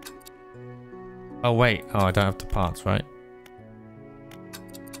 Oh wait, oh I don't have the parts, right?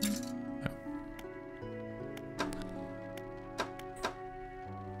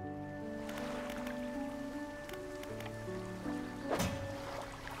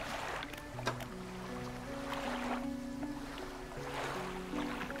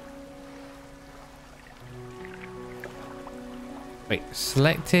 Wait,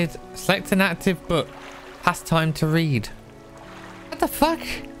 select an active book. Pastime to read. What the fuck?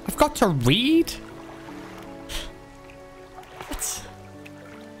 I've got to read? What?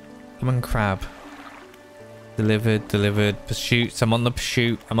 Common crab. Delivered. Pursuits. I'm on the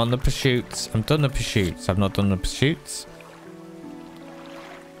pursuit. I'm done the pursuits. I've not done the pursuits.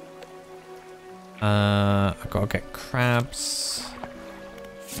 I've got to get crabs.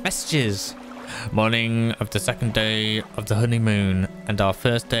 Messages. Morning of the second day of the honeymoon and our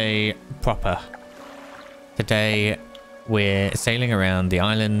first day proper. Today we're sailing around the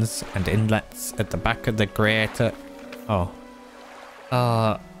islands and inlets at the back of the Great...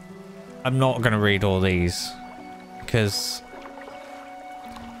 I'm not going to read all these because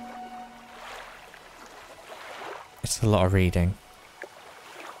it's a lot of reading.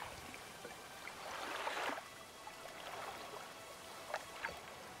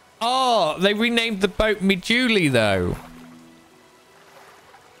 Oh, they renamed the boat Midjuli though.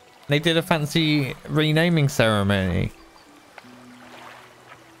 They did a fancy renaming ceremony.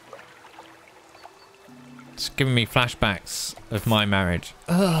 It's giving me flashbacks of my marriage.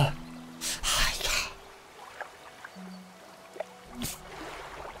 Ugh.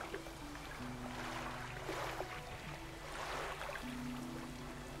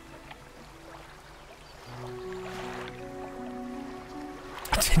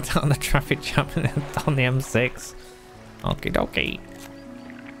 On the traffic jam on the M6. Okie dokie.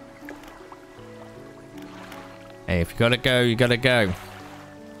 Hey, if you gotta go, you gotta go.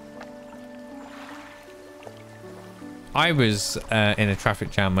 I was in a traffic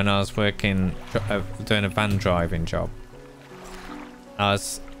jam when I was working, doing a van driving job. I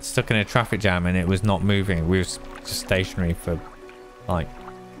was stuck in a traffic jam and it was not moving. We were just stationary for like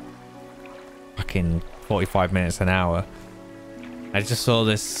fucking 45 minutes an hour. I just saw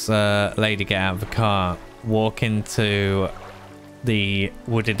this lady get out of the car, walk into the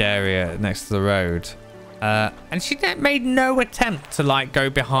wooded area next to the road, and she made no attempt to like go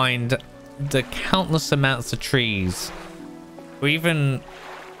behind the countless amounts of trees or even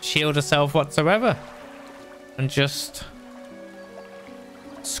shield herself whatsoever, and just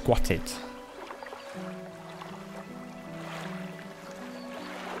squatted.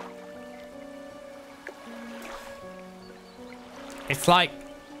 It's like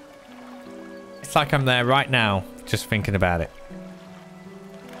I'm there right now, just thinking about it.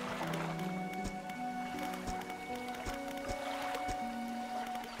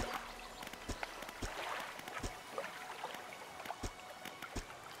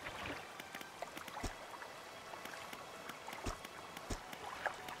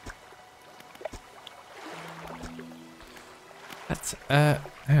 That's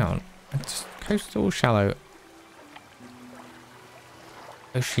hang on. It's coastal shallow.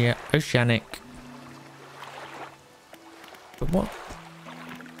 Oceanic. But what?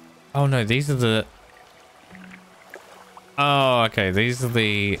 Oh no, these are the... Oh, okay, these are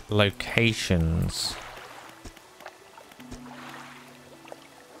the locations.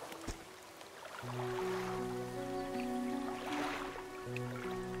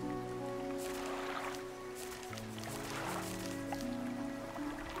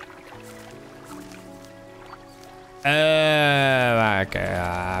 Okay,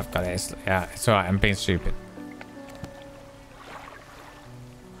 I've got it. Yeah, it's alright, I'm being stupid.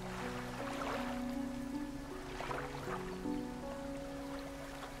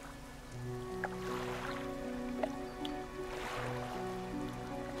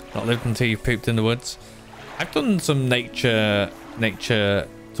 Not lived until you pooped in the woods. I've done some nature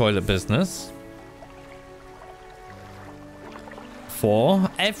toilet business.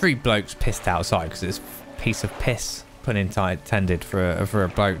 Every bloke's pissed outside because it's a piece of piss put intended for a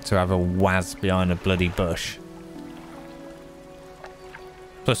bloke to have a waz behind a bloody bush.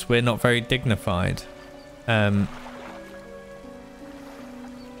 Plus, we're not very dignified. So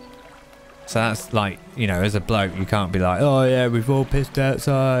that's like, you know, as a bloke, you can't be like, oh yeah, we've all pissed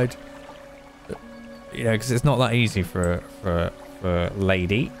outside. You know, because it's not that easy for a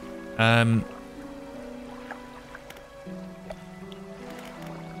lady.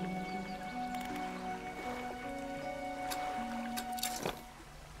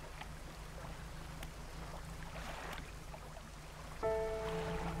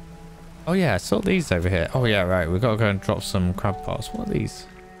 Oh yeah, I saw these over here. Oh yeah, right. We've got to go and drop some crab pots. What are these?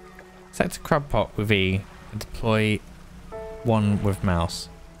 Select a crab pot with E and deploy one with mouse.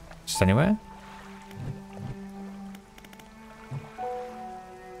 Just anywhere?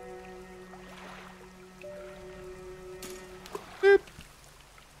 Boop.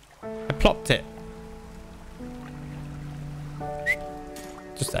 I plopped it.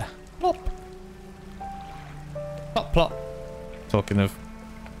 Just there. Plop. Plop, plop. Talking of...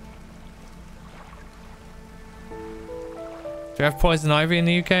 Do we have poison ivy in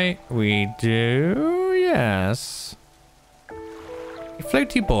the UK? We do, yes. A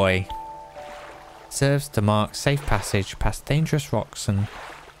floaty boy serves to mark safe passage past dangerous rocks and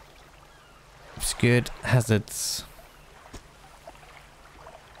obscured hazards.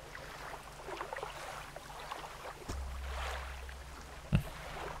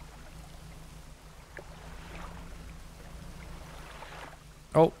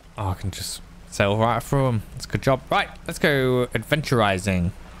 Oh, I can just sail right through them. That's a good job. Right, let's go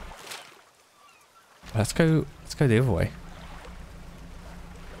adventurizing. Let's go the other way.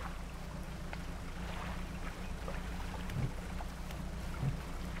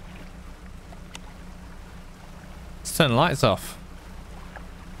 Let's turn the lights off.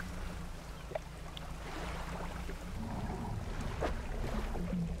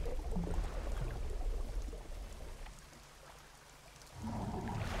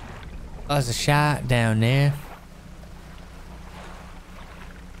 There's a shark down there.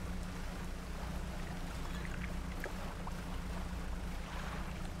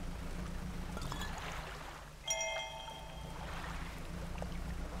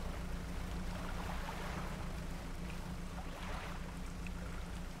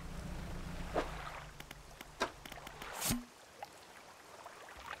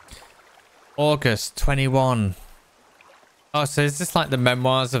 August 21. Oh, so is this like the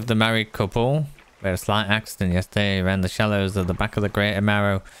memoirs of the married couple? We had a slight accident yesterday around the shallows of the back of the Great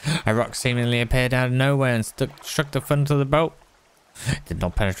Marrow. A rock seemingly appeared out of nowhere and struck the front of the boat. It did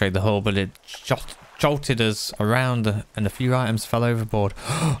not penetrate the hull, but it jolted us around and a few items fell overboard.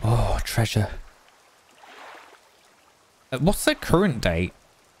 Oh, treasure. What's the current date?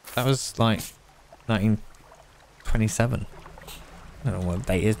 That was like 1927. I don't know what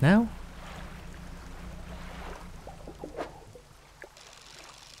the date is now.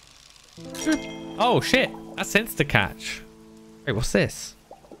 Oh shit, that's insta catch. Wait, what's this?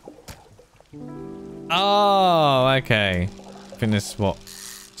 Oh, okay. I think this is what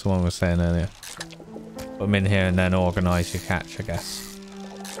someone was saying earlier. Put them in here and then organize your catch, I guess.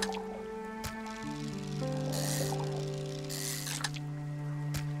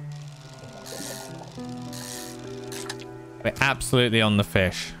 We're absolutely on the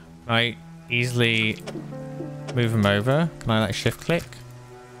fish. Right, easily move them over. Can I like shift click?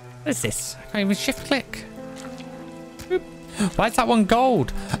 What is this? I can't even shift click. Boop. Why is that one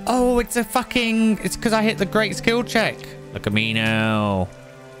gold? Oh, it's a fucking... It's because I hit the great skill check. Look at me now.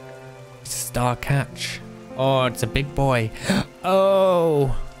 It's a star catch. Oh, it's a big boy.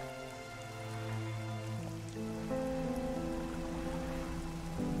 Oh.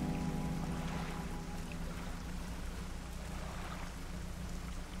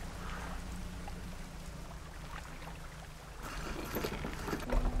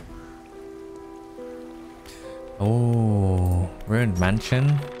 Oh, ruined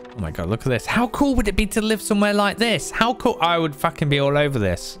mansion. Oh my god, look at this. How cool would it be to live somewhere like this? How cool. I would fucking be all over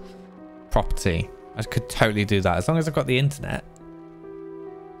this property. I could totally do that as long as I've got the internet.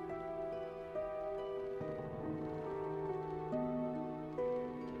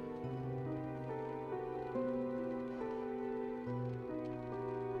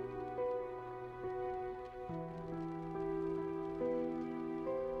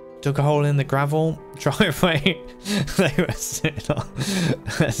 Dug a hole in the gravel driveway. They were sitting on.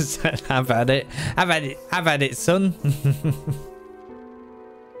 Said, I've had it, son.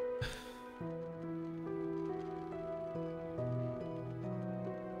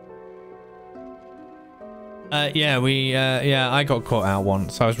 I got caught out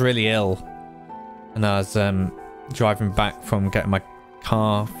once. I was really ill. And I was driving back from getting my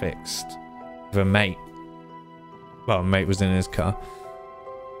car fixed with a mate. Well, a mate was in his car.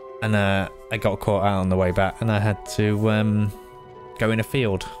 And I got caught out on the way back, and I had to go in a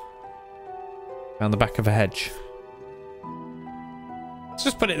field. Around the back of a hedge. Let's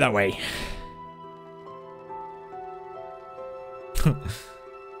just put it that way.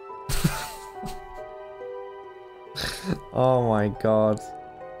 Oh my god.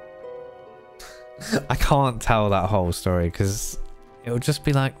 I can't tell that whole story because it'll just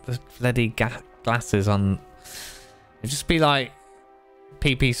be like the bloody glasses on. It'll just be like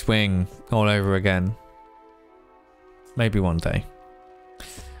PP swing all over again. Maybe one day.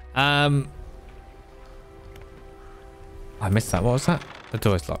 I missed that. What was that? The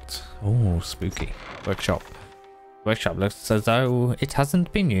door's locked. Oh, spooky. Workshop. Workshop looks as though it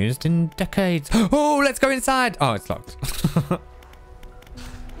hasn't been used in decades. Oh, let's go inside. Oh, it's locked.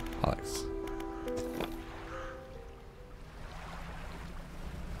 Alex.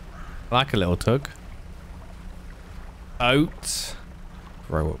 I like a little tug. Boat.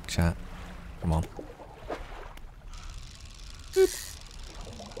 Grow up, chat. Come on. Boop.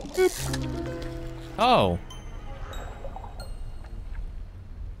 Boop. Oh.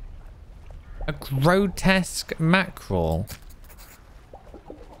 A grotesque mackerel.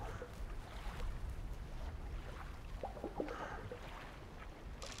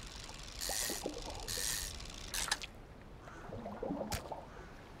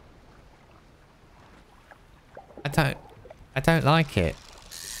 I don't like it.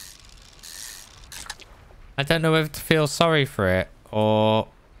 I don't know whether to feel sorry for it or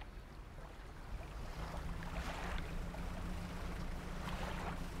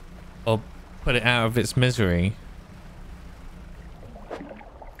put it out of its misery.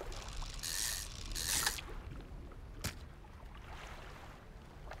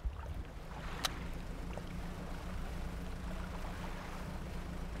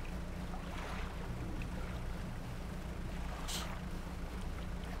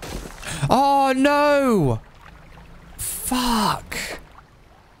 Oh no! Fuck!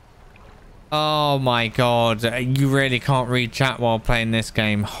 Oh my god, you really can't read chat while playing this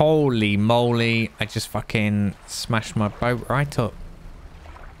game. Holy moly, I just fucking smashed my boat right up.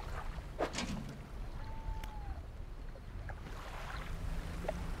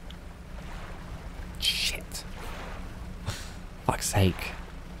 Shit. Fuck's sake.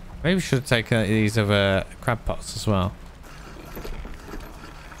 Maybe we should take these other crab pots as well.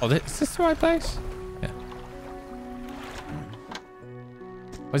 Oh, is this the right place? Yeah.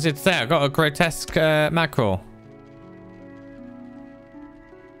 What's it there? I got a grotesque mackerel.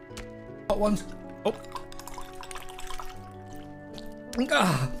 Hot ones. Oh.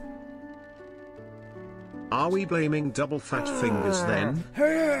 Ah. Are we blaming double fat fingers then?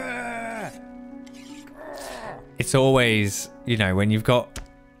 It's always, you know, when you've got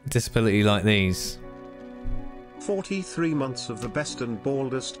disability like these. 43 months of the best and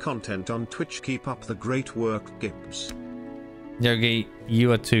baldest content on Twitch. Keep up the great work, GIBS. Yogi,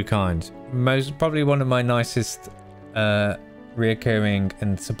 you are too kind. Probably one of my nicest reoccurring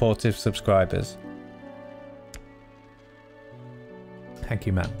and supportive subscribers. Thank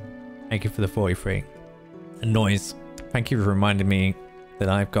you, man. Thank you for the 43. And Noise, thank you for reminding me that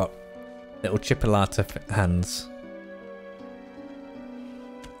I've got little chipolata hands.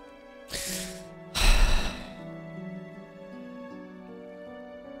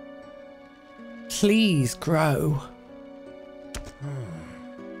 Please grow.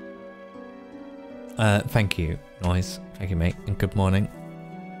 Thank you, Noise. Thank you, mate, and good morning.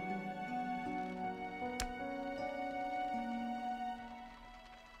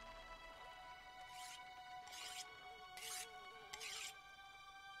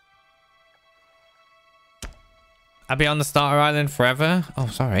 I'll be on the starter island forever. Oh,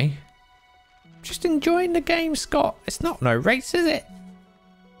 sorry. Just enjoying the game, Scott. It's not no race, is it?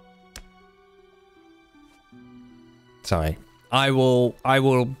 Sorry. I will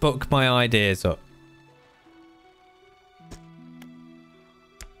book my ideas up.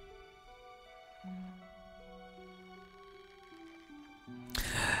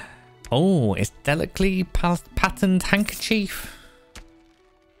 Oh, it's delicately patterned handkerchief.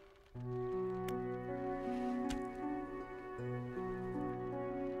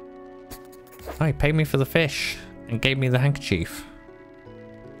 Oh, he paid me for the fish and gave me the handkerchief.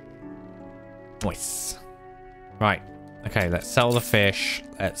 Nice. Right. Okay, let's sell the fish.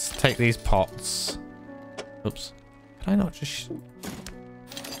 Let's take these pots. Oops. Can I not just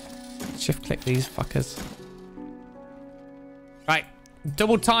shift click these fuckers? Right.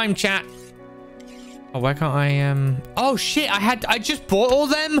 Double time, chat. Oh, why can't I, Oh, shit, I just bought all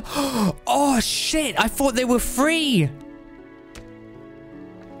them? Oh, shit, I thought they were free.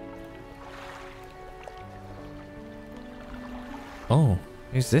 Oh,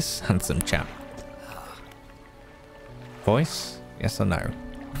 who's this handsome chap? Voice? Yes or no?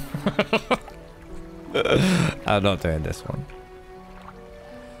 I'm not doing this one.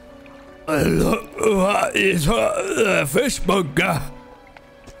 Look what is the fishmonger.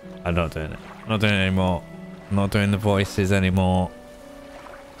 I'm not doing it. I'm not doing it anymore. I'm not doing the voices anymore.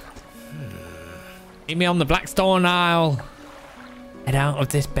 Meet me on the Blackstone Isle. Head out of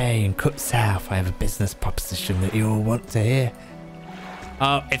this bay and cut south. I have a business proposition that you'll want to hear.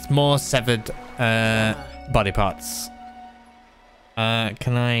 Oh, it's more severed body parts. Can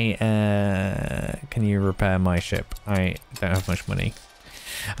you repair my ship? I don't have much money.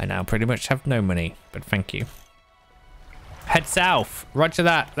 I now pretty much have no money, but thank you. Head south. Roger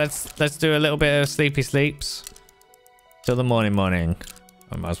that. Let's do a little bit of sleepy sleeps till the morning.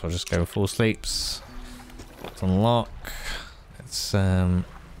 I might as well just go full sleeps. Let's unlock. Let's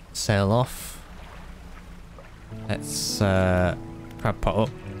sail off. Let's crab pot up.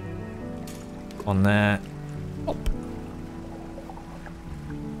 On there. Pop.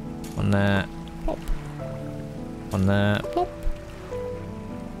 On there. Pop. On there. Plop.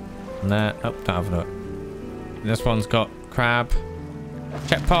 On there. Oh, don't have enough. This one's got crab.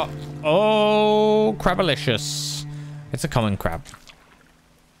 Check pot. Oh, crabalicious. It's a common crab.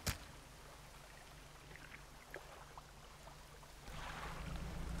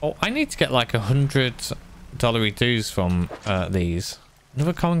 Oh, I need to get like $100 dues from these.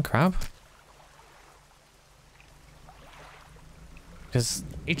 Another common crab? Because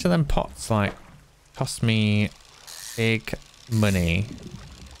each of them pots like cost me big money.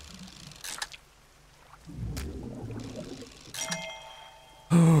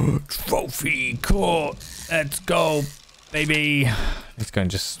 Trophy caught. Let's go, baby. Let's go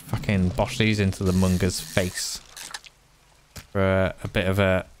and just fucking bosh these into the munger's face for a bit of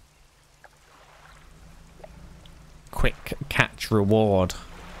a quick catch reward.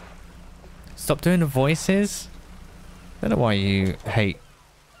 Stop doing the voices. I don't know why you hate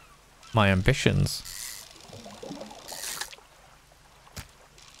my ambitions.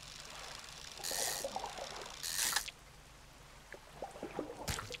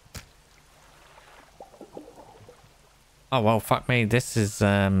 Oh, well, fuck me. This is,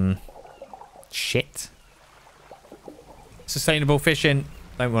 shit. Sustainable fishing.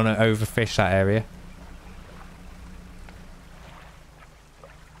 Don't want to overfish that area.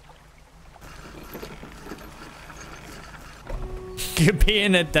 Could be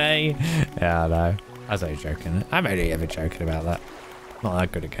in a day. Yeah, I know. I was only joking. I'm only ever joking about that. Not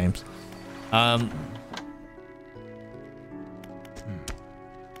that good at games. Oh,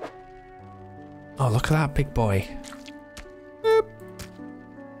 look at that big boy. Boop.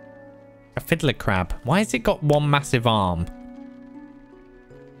 A fiddler crab. Why has it got one massive arm?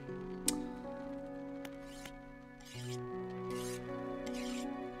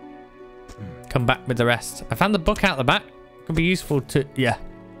 Come back with the rest. I found the book out the back. Could be useful to... Yeah.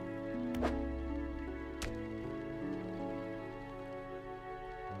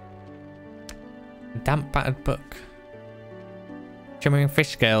 Damp battered book. Shimmering fish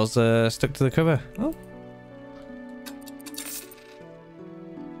scales stuck to the cover. Oh.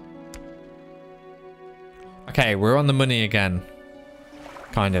 Okay, we're on the money again.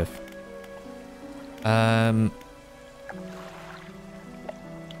 Kind of.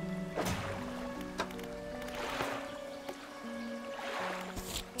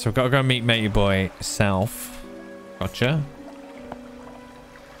 So we've got to go meet matey boy south. Gotcha.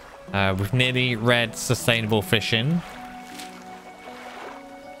 We've nearly read sustainable fishing.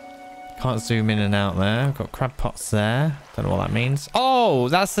 Can't zoom in and out there. We've got crab pots there. Don't know what that means. Oh,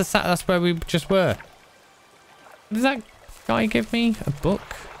 that's where we just were. Does that guy give me a book?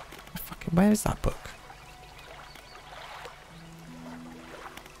 Fucking, where is that book?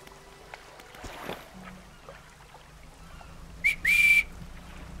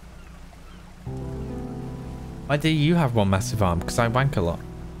 Why do you have one massive arm? Because I wank a lot.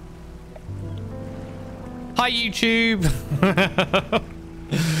 Hi, YouTube!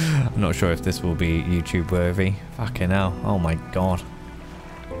 I'm not sure if this will be YouTube worthy. Fucking hell. Oh my god.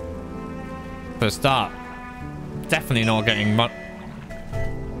 For a start, definitely not getting much.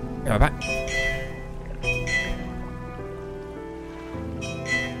 Go back.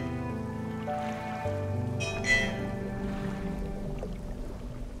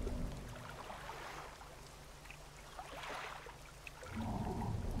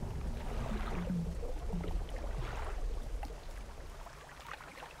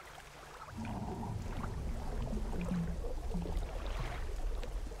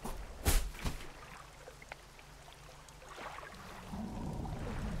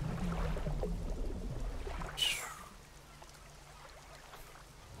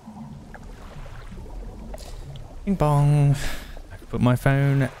 Bing bong. I can put my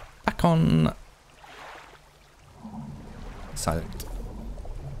phone back on silent.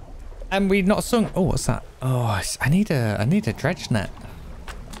 And we've not sung. Oh, what's that? Oh, I need a dredge net.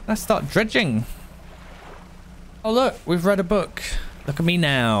 Let's start dredging. Oh look, we've read a book. Look at me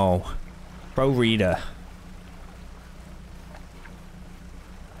now, pro reader.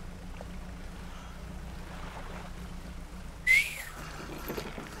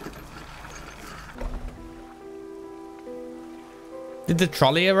 Did the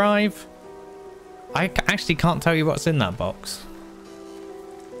trolley arrive? I actually can't tell you what's in that box.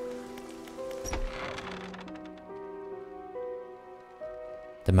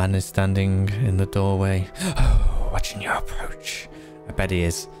 The man is standing in the doorway, watching your approach. I bet he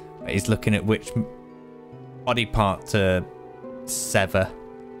is. But he's looking at which body part to sever.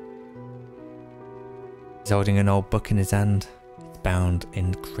 He's holding an old book in his hand. It's bound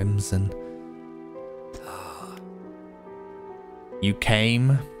in crimson. You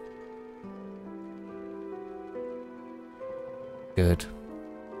came. Good.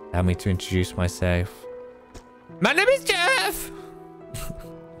 Allow me to introduce myself. My name is Jeff!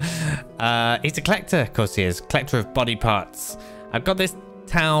 He's a collector, of course he is. Collector of body parts. I've got this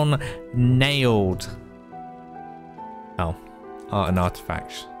town nailed. Oh. Art and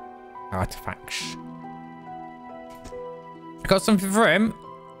artifacts. Artifacts. I got something for him.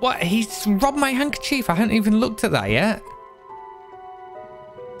 What? He's robbed my handkerchief. I haven't even looked at that yet.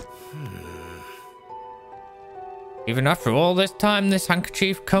 Even after all this time, this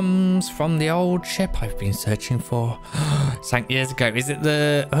handkerchief comes from the old ship I've been searching for. Sank years ago. Is it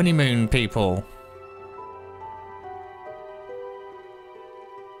the honeymoon people?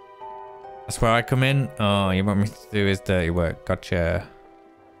 That's where I come in? Oh, you want me to do his dirty work. Gotcha.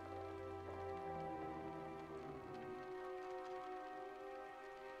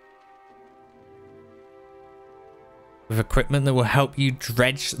 With equipment that will help you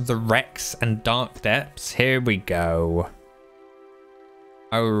dredge the wrecks and dark depths. Here we go.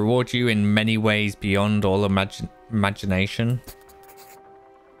 I will reward you in many ways beyond all imagination.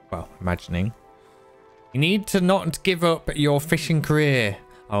 Well, imagining. You need to not give up your fishing career.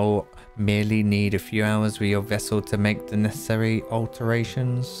 I'll merely need a few hours with your vessel to make the necessary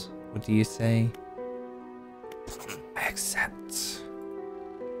alterations. What do you say? I accept.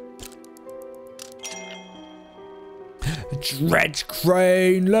 Dredge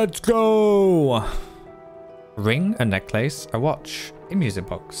crane, let's go! A ring, a necklace, a watch, a music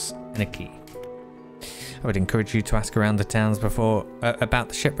box, and a key. I would encourage you to ask around the towns before about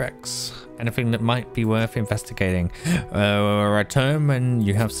the shipwrecks. Anything that might be worth investigating. Return when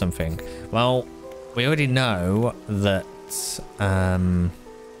you have something. Well, we already know that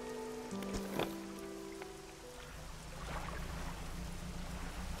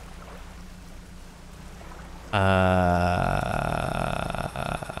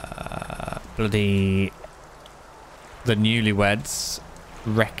bloody the newlyweds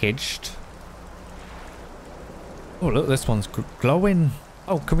wreckaged. Oh look, this one's glowing.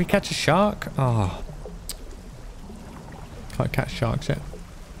 Oh, can we catch a shark? Oh, can't catch sharks yet.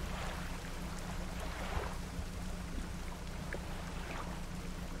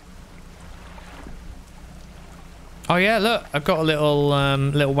 Oh yeah, look, I've got a little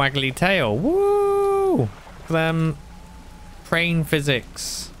little waggly tail. Woo! Crane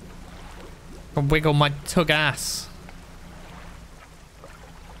physics. I can wiggle my tug ass.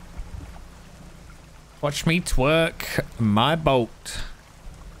 Watch me twerk my boat.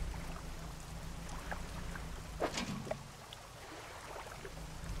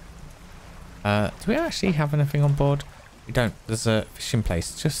 Do we actually have anything on board? We don't. There's a fishing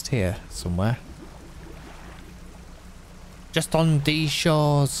place just here somewhere. Just on these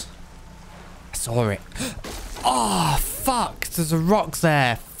shores. I saw it. Oh, fuck. There's a rock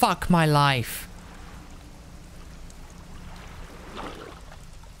there. Fuck my life.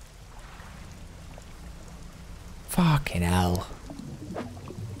 Fucking hell.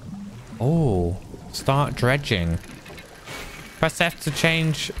 Oh, start dredging. Press F to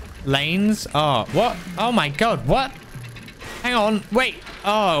change lanes. Oh, what? Oh my god, what? Hang on, wait.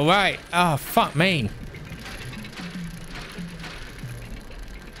 Oh, right. Oh, fuck me.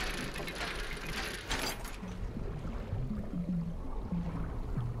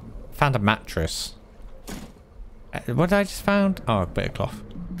 Found a mattress. What did I just found? Oh, a bit of cloth.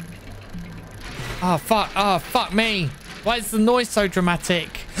 Oh, fuck. Oh, fuck me. Why is the noise so dramatic?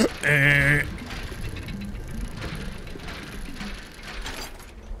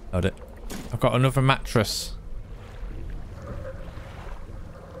 Hold it. I've got another mattress.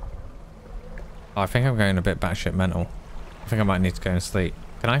 Oh, I think I'm going a bit batshit mental. I think I might need to go and sleep.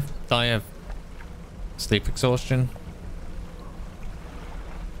 Can I die of Sleep exhaustion.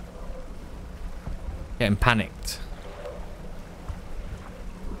 Getting panicked.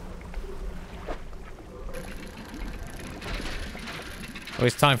 Oh,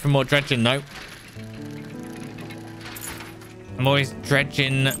 it's time for more dredging, though. I'm always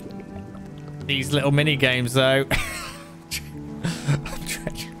dredging these little mini games, though. I'm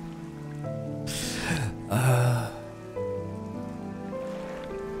dredging.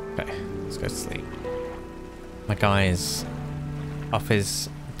 Okay, let's go to sleep. My guy's off his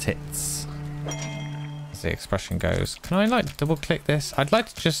tits, as the expression goes. Can I like double click this? I'd like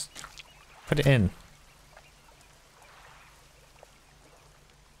to just put it in.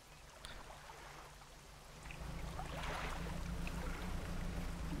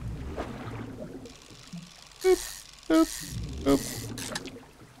 Boop, boop.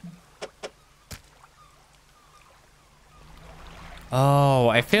 Oh,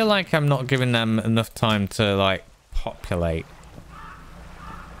 I feel like I'm not giving them enough time to like populate.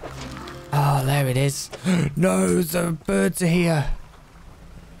 Oh, there it is. No, the birds are here.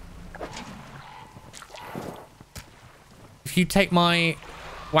 If you take my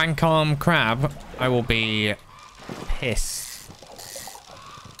wank arm crab, I will be pissed.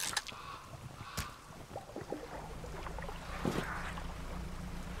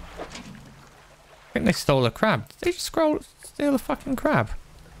 I think they stole a crab. Did they just steal a fucking crab?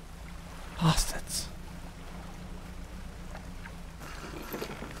 Bastards.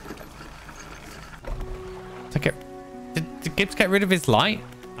 Did GIBS get rid of his light?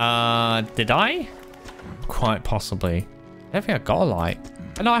 Did I? Quite possibly. I don't think I got a light.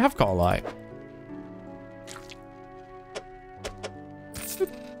 Oh, no, I have got a light.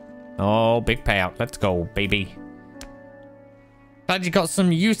 Oh, big payout. Let's go, baby. Glad you got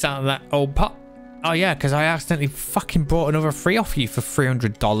some use out of that old pup. Oh, yeah, because I accidentally fucking brought another free off you for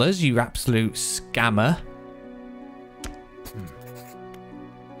 $300, you absolute scammer.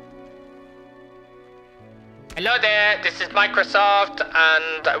 Hello there, this is Microsoft,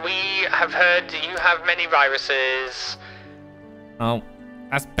 and we have heard you have many viruses. Oh,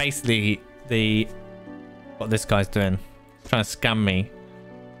 that's basically what this guy's doing. Trying to scam me.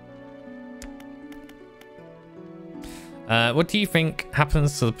 What do you think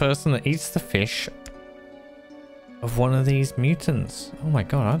happens to the person that eats the fish of one of these mutants? Oh my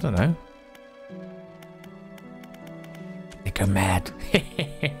god, I don't know. They go mad.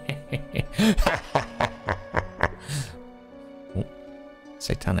 Oh,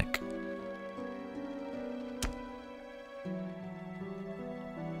 satanic.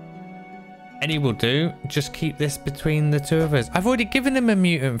 Any will do. Just keep this between the two of us. I've already given him a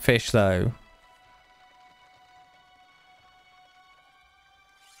mutant fish though.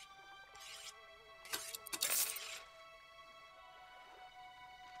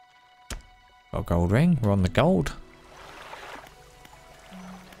 Got a gold ring. We're on the gold.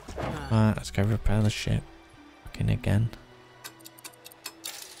 Alright, let's go repair the ship. Fucking again.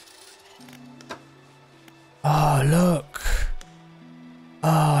 Oh, look. Oh,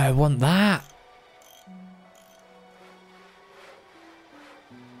 I want that.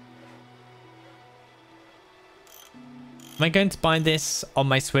 Am I going to buy this on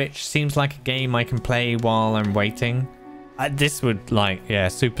my Switch? Seems like a game I can play while I'm waiting. This would like, yeah,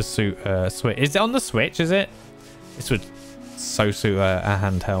 super suit Switch. Is it on the Switch, is it? This would so suit a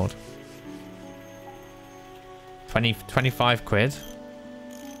handheld. 25 quid. Is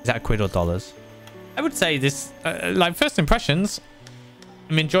that a quid or dollars? I would say this, like first impressions,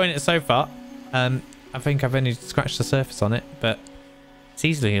 I'm enjoying it so far. I think I've only scratched the surface on it, but it's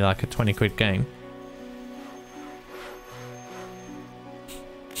easily like a 20 quid game.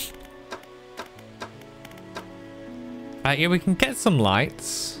 Yeah, we can get some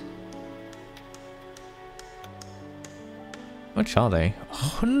lights. How much are they?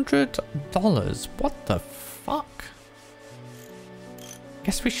 $100? What the fuck?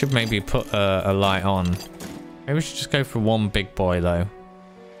 Guess we should maybe put a light on. Maybe we should just go for one big boy though.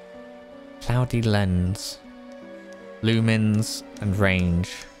 Cloudy lens. Lumens and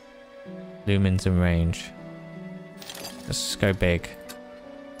range. Lumens and range. Let's just go big.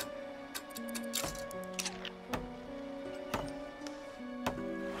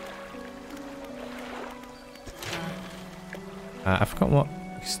 I forgot what.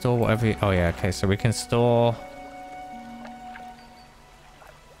 Store whatever you, oh yeah, okay, so we can store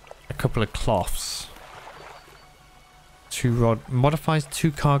a couple of cloths. 2 rod, modifies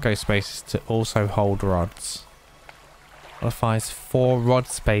 2 cargo spaces to also hold rods. Modifies 4 rod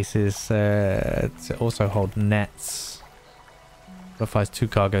spaces to also hold nets. Modifies 2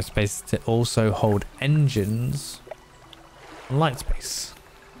 cargo spaces to also hold engines. And light space.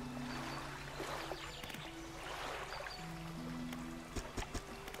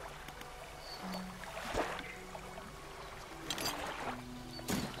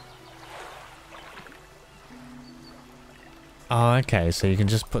 Oh, okay. So you can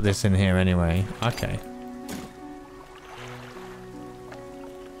just put this in here anyway. Okay.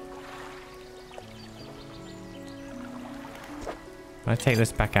 Can I take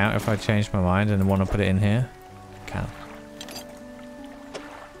this back out if I change my mind and want to put it in here? I can.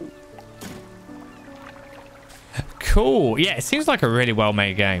 Cool. Yeah, it seems like a really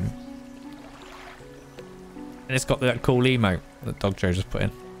well-made game. And it's got that cool emote that Dog Joe just put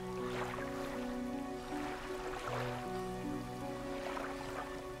in.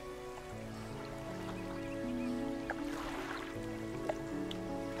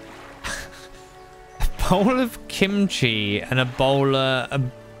 A bowl of kimchi and a bowl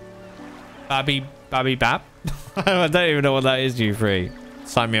of babby bab. I don't even know what that is, you three.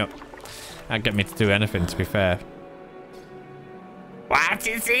 Sign me up. That'd get me to do anything, to be fair. What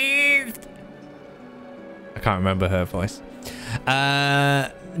is it? I can't remember her voice.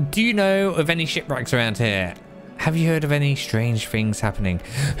 Do you know of any shipwrecks around here? Have you heard of any strange things happening?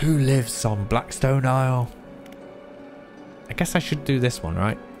 Who lives on Blackstone Isle? I guess I should do this one,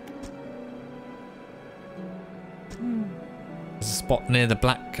 right? There's a spot near the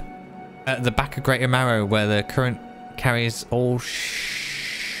back of Great Marrow where the current carries all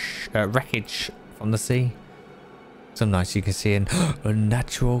wreckage from the sea. Some nights you can see an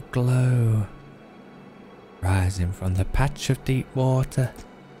unnatural glow rising from the patch of deep water.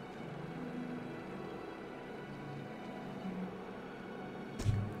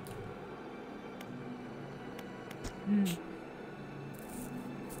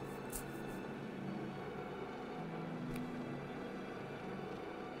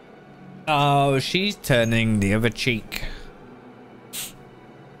 Oh, she's turning the other cheek.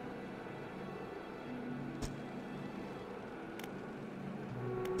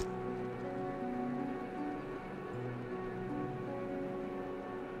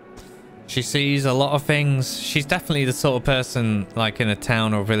 She sees a lot of things. She's definitely the sort of person, like in a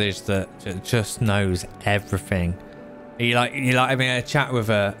town or village, that just knows everything. You like having a chat with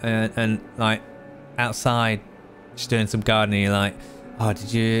her, and like outside, she's doing some gardening. You're like, oh,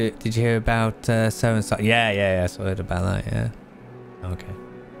 did you hear about so and so? Yeah. So I heard about that. Yeah. Okay.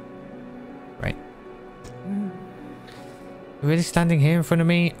 Right. Really standing here in front of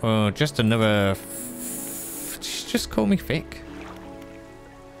me, or just another? Just call me Vic.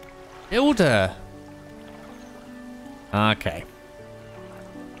 Builder. Okay.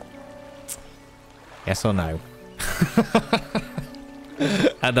 Yes or no?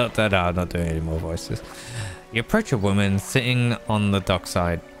 I'm not doing any more voices. You approach a woman sitting on the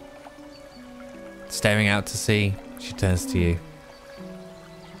dockside, staring out to sea. She turns to you.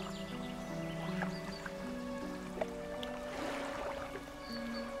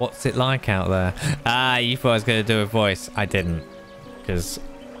 What's it like out there? Ah, you thought I was going to do a voice. I didn't, because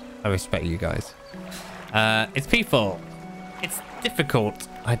I respect you guys. It's peaceful. It's difficult.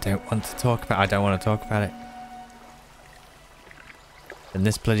 I don't want to talk about it. In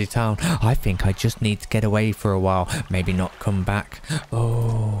this bloody town, I think I just need to get away for a while. Maybe not come back.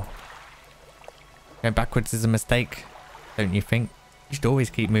 Oh. Going backwards is a mistake, don't you think? You should always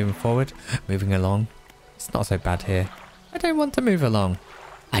keep moving forward, moving along. It's not so bad here. I don't want to move along.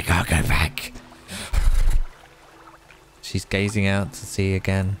 I can't go back. She's gazing out to sea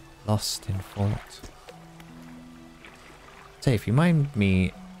again, lost in thought. Say, if you find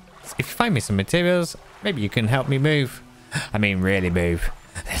me some materials, maybe you can help me move. I mean, really move.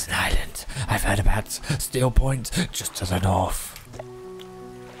 There's an island I've heard about, Steel Point, just to the north.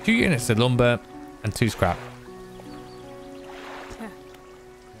 2 units of lumber and 2 scrap.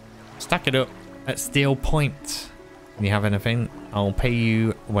 Stack it up at Steel Point. Can you have anything? I'll pay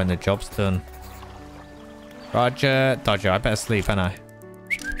you when the job's done. Roger, Dodger, I better sleep, ain't I?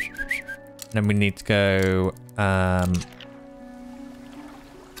 Then we need to go,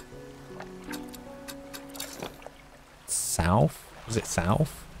 south? Was it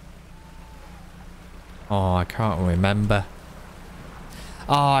south? Oh, I can't remember.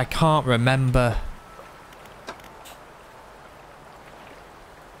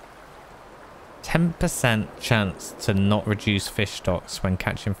 10% chance to not reduce fish stocks when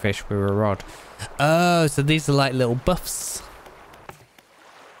catching fish with a rod. Oh, so these are like little buffs.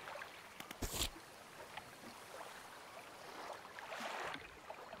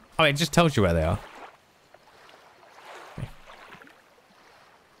 Oh, it just tells you where they are.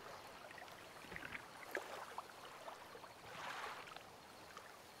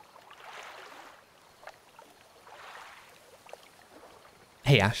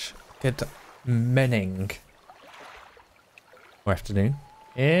 Hey Ash, good morning or afternoon.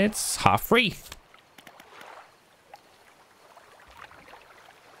 It's 3:30.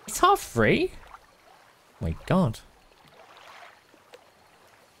 It's 3:30? Oh my god.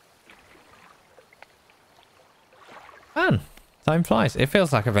 Time flies. It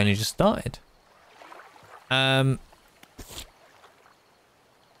feels like I've only just started.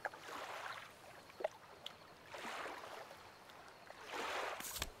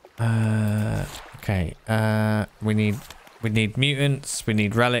 Okay. We need mutants, we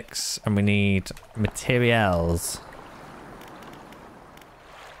need relics, and we need materials.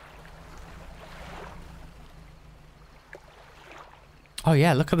 Oh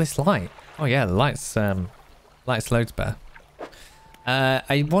yeah, look at this light. Oh yeah, the light's loads better.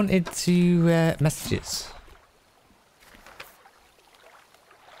 I wanted to messages.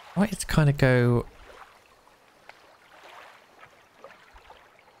 I wanted to kind of go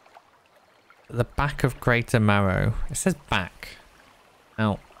the back of Great Marrow. It says back.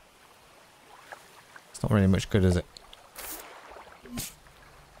 Ow. It's not really much good, is it?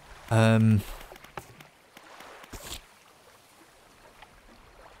 I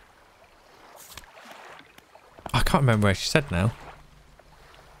can't remember where she said now.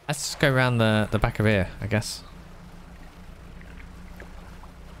 Let's just go around the back of here, I guess.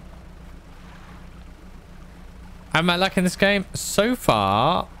 How am I liking this game? So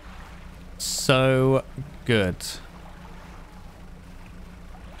far, so good.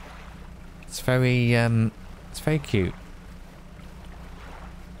 It's very cute.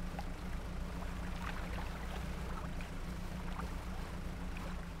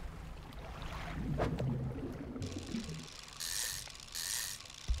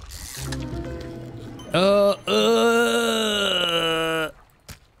 I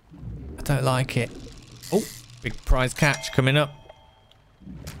don't like it. Oh, big prize catch coming up.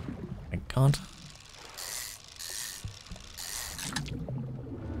 Thank God.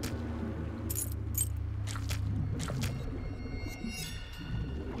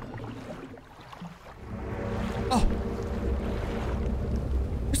 Oh,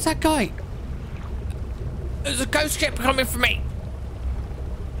 who's that guy? There's a ghost ship coming for me.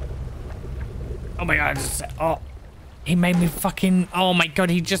 Oh my God. Oh, he made me fucking... Oh my God,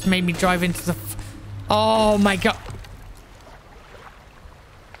 he just made me drive into the... Oh my God.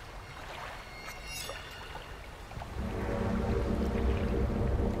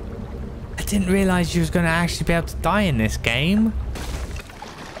 I didn't realize you was going to actually be able to die in this game.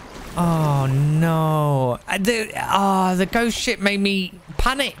 Oh no. The ghost ship made me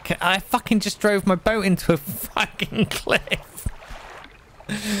panic. I fucking just drove my boat into a fucking cliff.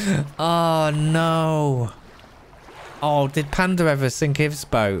 Oh no. Oh, did Panda ever sink his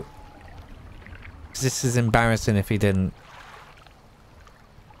boat? 'Cause this is embarrassing if he didn't.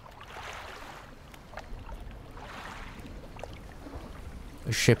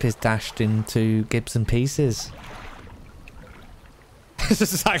 The ship is dashed into GIBS and pieces. That's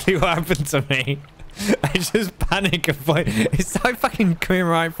exactly what happened to me. I just panic and it's so fucking coming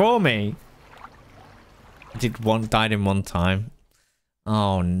right for me. Died in one time.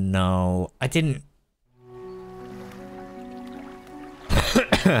 Oh no. I didn't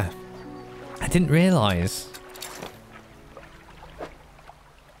I didn't realise.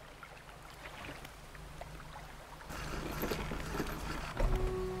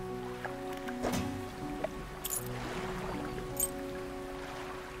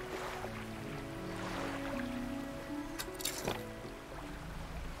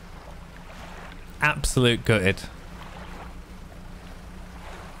 Absolute gutted.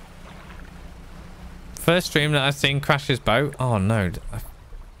 First stream that I've seen crash his boat. Oh no. I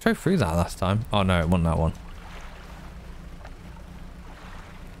drove through that last time. Oh no, it wasn't that one.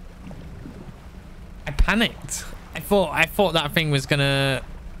 I panicked. I thought that thing was gonna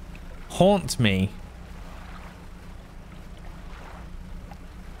haunt me.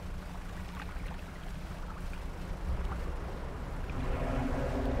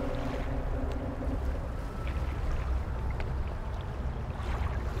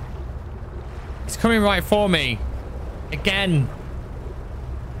 It's coming right for me. Again.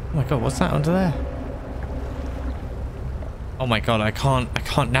 Oh my God, what's that under there? Oh my God, I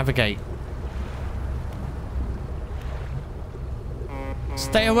can't navigate.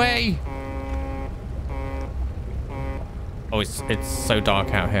 Stay away. Oh, it's so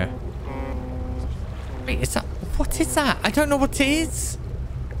dark out here. Wait, is that, what is that? I don't know what it is.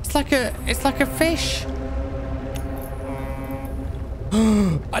 It's like a fish.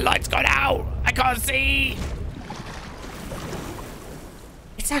 My light's gone out. I can't see.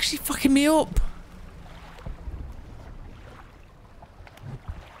 It's actually fucking me up.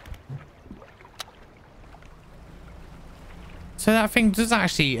 So that thing does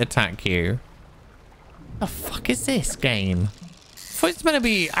actually attack you. The fuck is this game? I thought it's gonna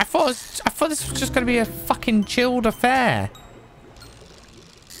be. I thought this was just gonna be a fucking chilled affair.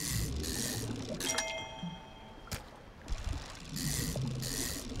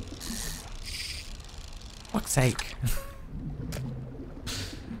 fuck's sake.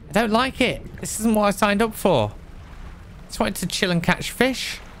 I don't like it. This isn't what I signed up for. I just wanted to chill and catch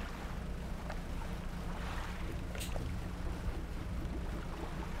fish.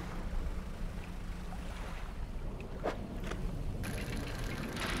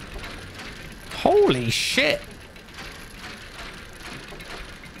 Holy shit.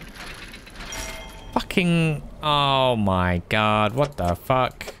 Fucking... Oh my god. What the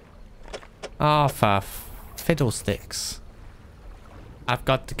fuck? Oh, for fiddlesticks. I've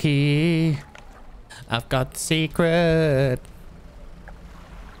got the key. I've got the secret.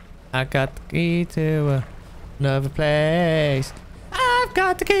 I got the key to another place. I've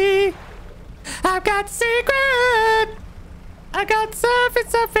got the key. I've got the secret. I got something,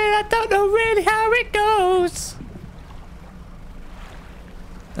 I don't know really how it goes.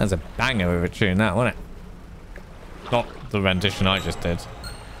 That's a banger of a tune, that, wasn't it? Not the rendition I just did.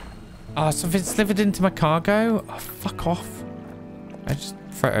 Oh, something slithered into my cargo? Oh, fuck off. I just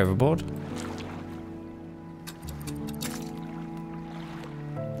throw it overboard.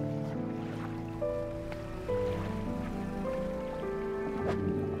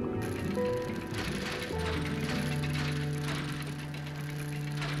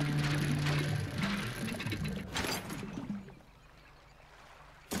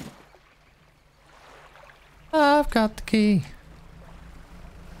 I've got the key.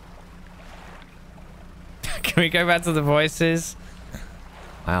 Can we go back to the voices?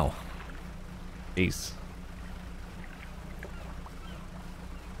 Wow. Jeez.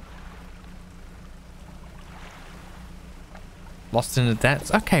 Lost in the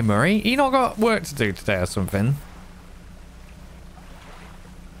depths? Okay, Murray. You not got work to do today or something?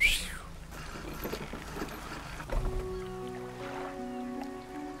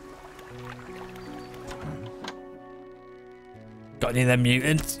 Got any of them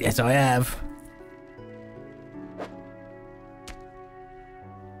mutants? Yes, I have.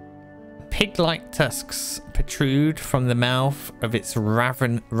 Pig-like tusks protrude from the mouth of its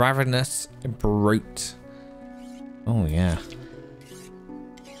ravenous brute. Oh, yeah.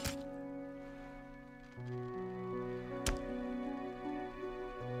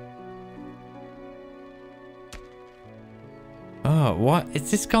 Oh, what? Is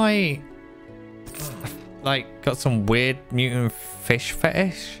this guy... like, got some weird mutant fish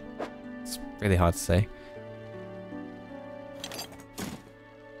fetish? It's really hard to say.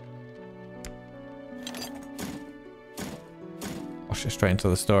 Wash it straight into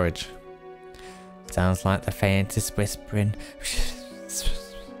the storage. Sounds like the faintest whispering.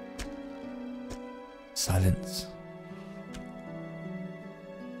 Silence.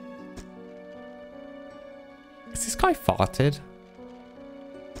 Is this guy farted?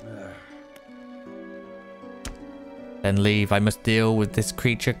 Then leave. I must deal with this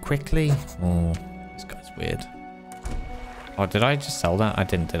creature quickly. Oh, this guy's weird. Oh, did I just sell that? I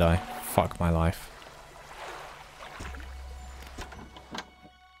didn't, did I? Fuck my life.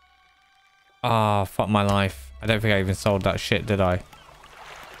 Oh, fuck my life. I don't think I even sold that shit, did I?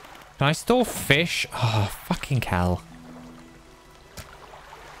 Can I store fish? Oh, fucking hell.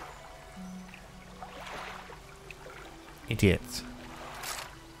 Idiot.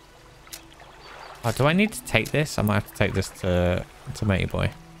 Oh, do I need to take this? I might have to take this to Matey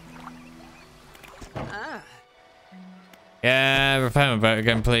Boy. Yeah, repair my boat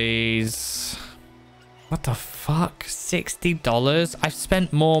again, please. What the fuck? $60? I've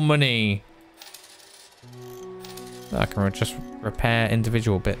spent more money. I can just repair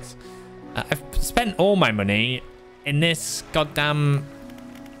individual bits. I've spent all my money in this goddamn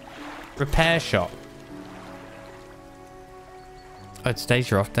repair shop. Oh, today's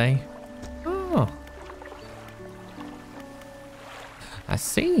your off day? Oh. I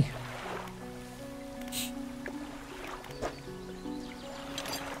see.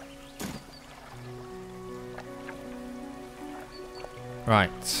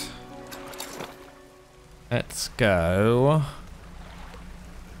 Right. Let's go.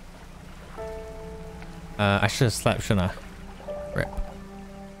 I should have slept, shouldn't I? Rip.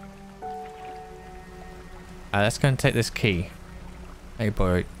 Let's go and take this key. Hey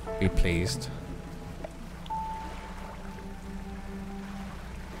boy, be pleased.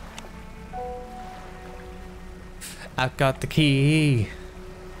 I've got the key.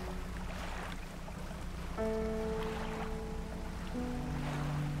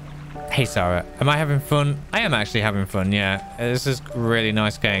 Hey Sarah, am I having fun? I am actually having fun, yeah. This is a really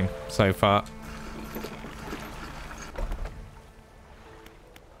nice game so far.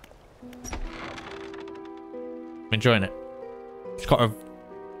 I'm enjoying it. It's got a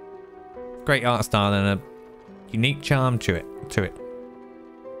great art style and a unique charm to it.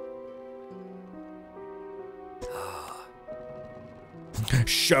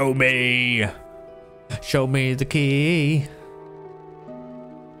 Show me. Show me the key.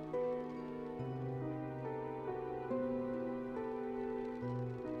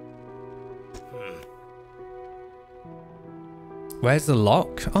 Where's the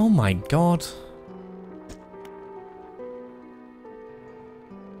lock? Oh my god.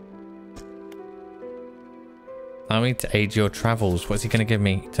 I need to aid your travels. What's he going to give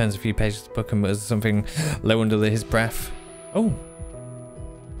me? He turns a few pages of the book and mutters something low under his breath. Oh.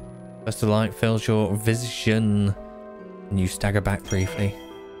 Burst of light fills your vision. And you stagger back briefly.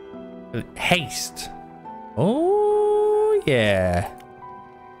 Haste. Oh, yeah.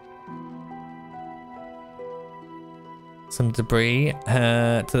 Some debris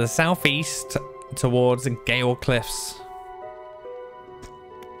to the southeast towards the Gale Cliffs.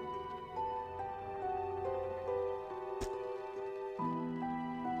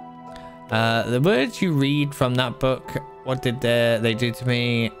 The words you read from that book. What did they do to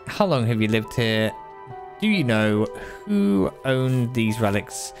me? How long have you lived here? Do you know who owned these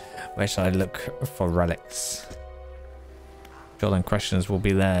relics? Where should I look for relics? Sure, then questions will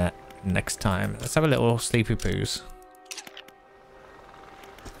be there next time. Let's have a little sleepy poos.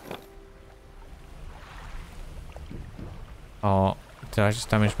 Oh, did I just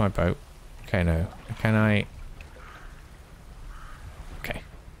damage my boat? Okay, no. Can I? Okay.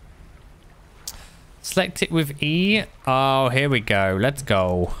 Select it with E. Oh, here we go. Let's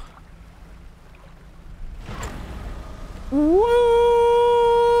go. Woo,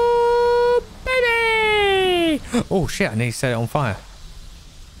 baby! Oh shit! I nearly set it on fire.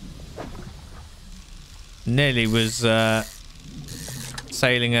 Nearly was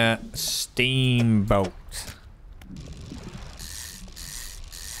sailing a steamboat.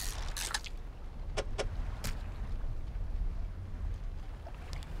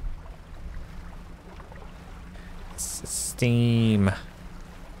 Steam.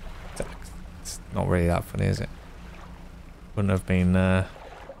 It's not really that funny, is it? Wouldn't have been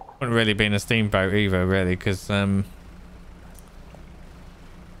wouldn't really been a steamboat either, really, because I'm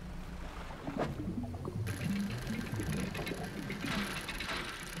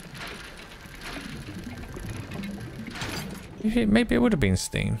maybe it would have been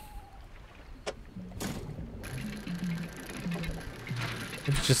steam.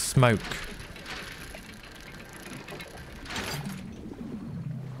 It was just smoke.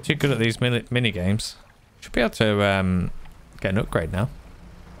 Too good at these mini games. Should be able to get an upgrade now.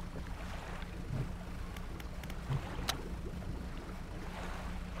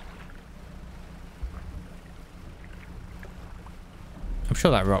 I'm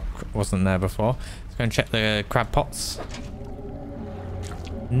sure that rock wasn't there before. Let's go and check the crab pots.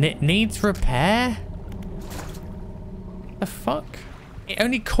 Needs repair? The fuck? It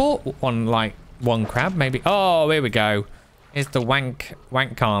only caught one crab, maybe. Oh, here we go. Here's the wank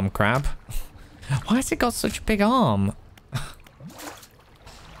arm crab. Why has it got such a big arm? I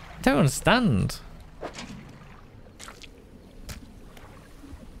don't understand.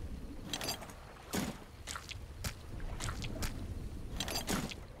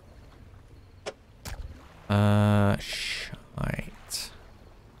 Shite.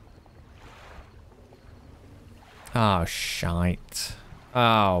 Oh, shite.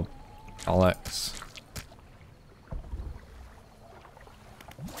 Oh, bollocks.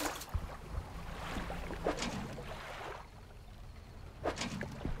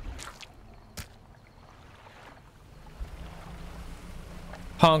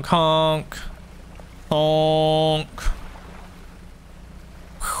 Honk, honk. Honk.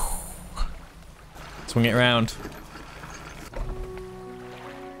 Swing it around.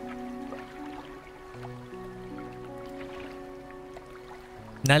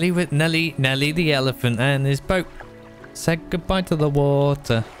 Nelly the elephant and his boat said goodbye to the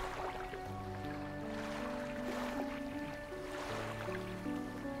water.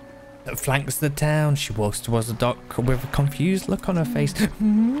 That flanks the town. She walks towards the dock with a confused look on her face.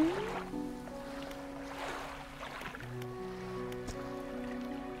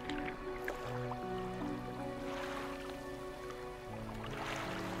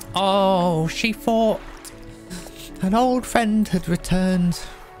 Oh, she thought an old friend had returned.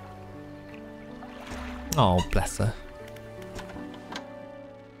 Oh, bless her.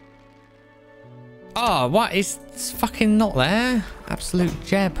 Oh, what is fucking not there? Absolute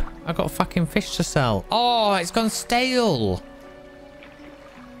jeb. I got a fucking fish to sell. Oh, it's gone stale.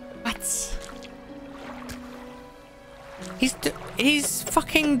 What? He's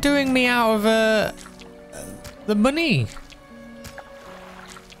fucking doing me out of the money.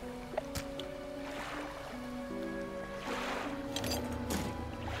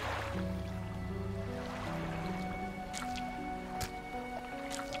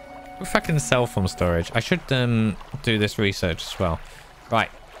 if I can sell from storage. I should do this research as well.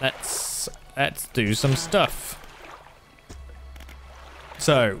 Right, let's do some stuff.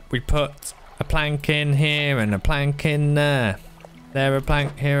 So we put a plank in here and a plank in there. There a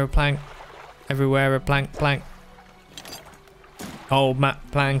plank, here a plank, everywhere a plank. Old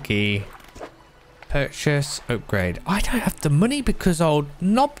map planky. Purchase, upgrade. I don't have the money because old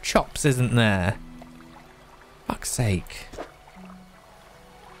Knob Chops isn't there. Fuck's sake.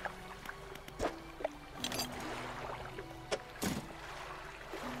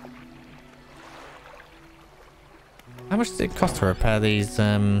 How much does it cost to repair these?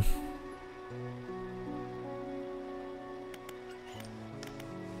 I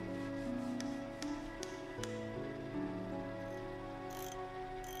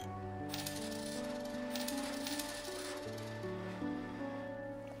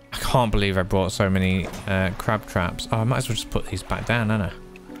can't believe I brought so many crab traps. Oh, I might as well just put these back down, don't I?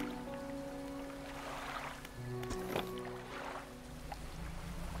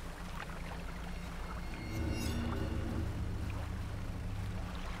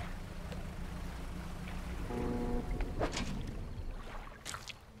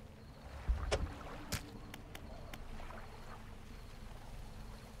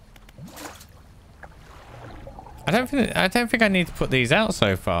 I don't think I need to put these out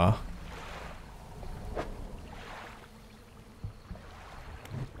so far.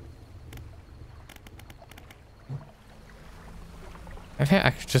 I think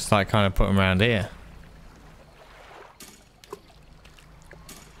I could just like kind of put them around here.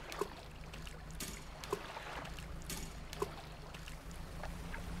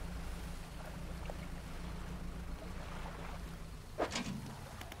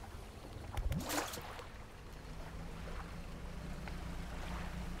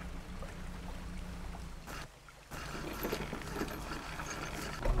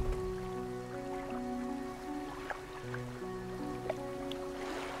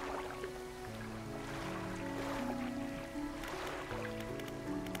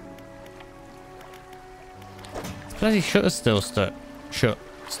 Bloody shutter's still stuck. Still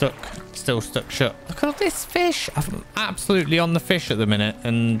stuck shut. Look at all this fish. I'm absolutely on the fish at the minute,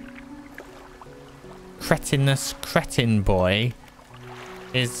 and cretin boy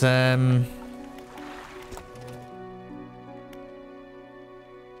is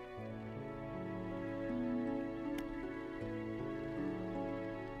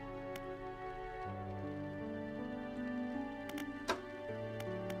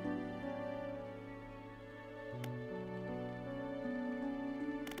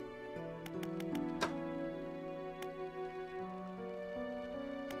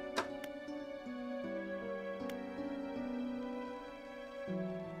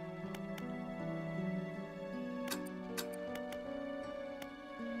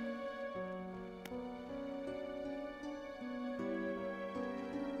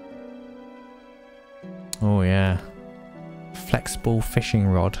oh yeah. Flexible fishing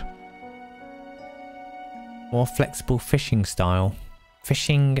rod. More flexible fishing style.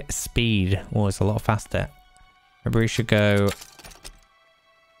 Fishing speed. Oh, it's a lot faster. Maybe we should go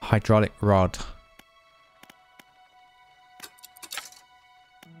hydraulic rod.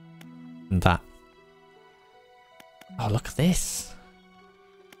 And that. Oh, look at this.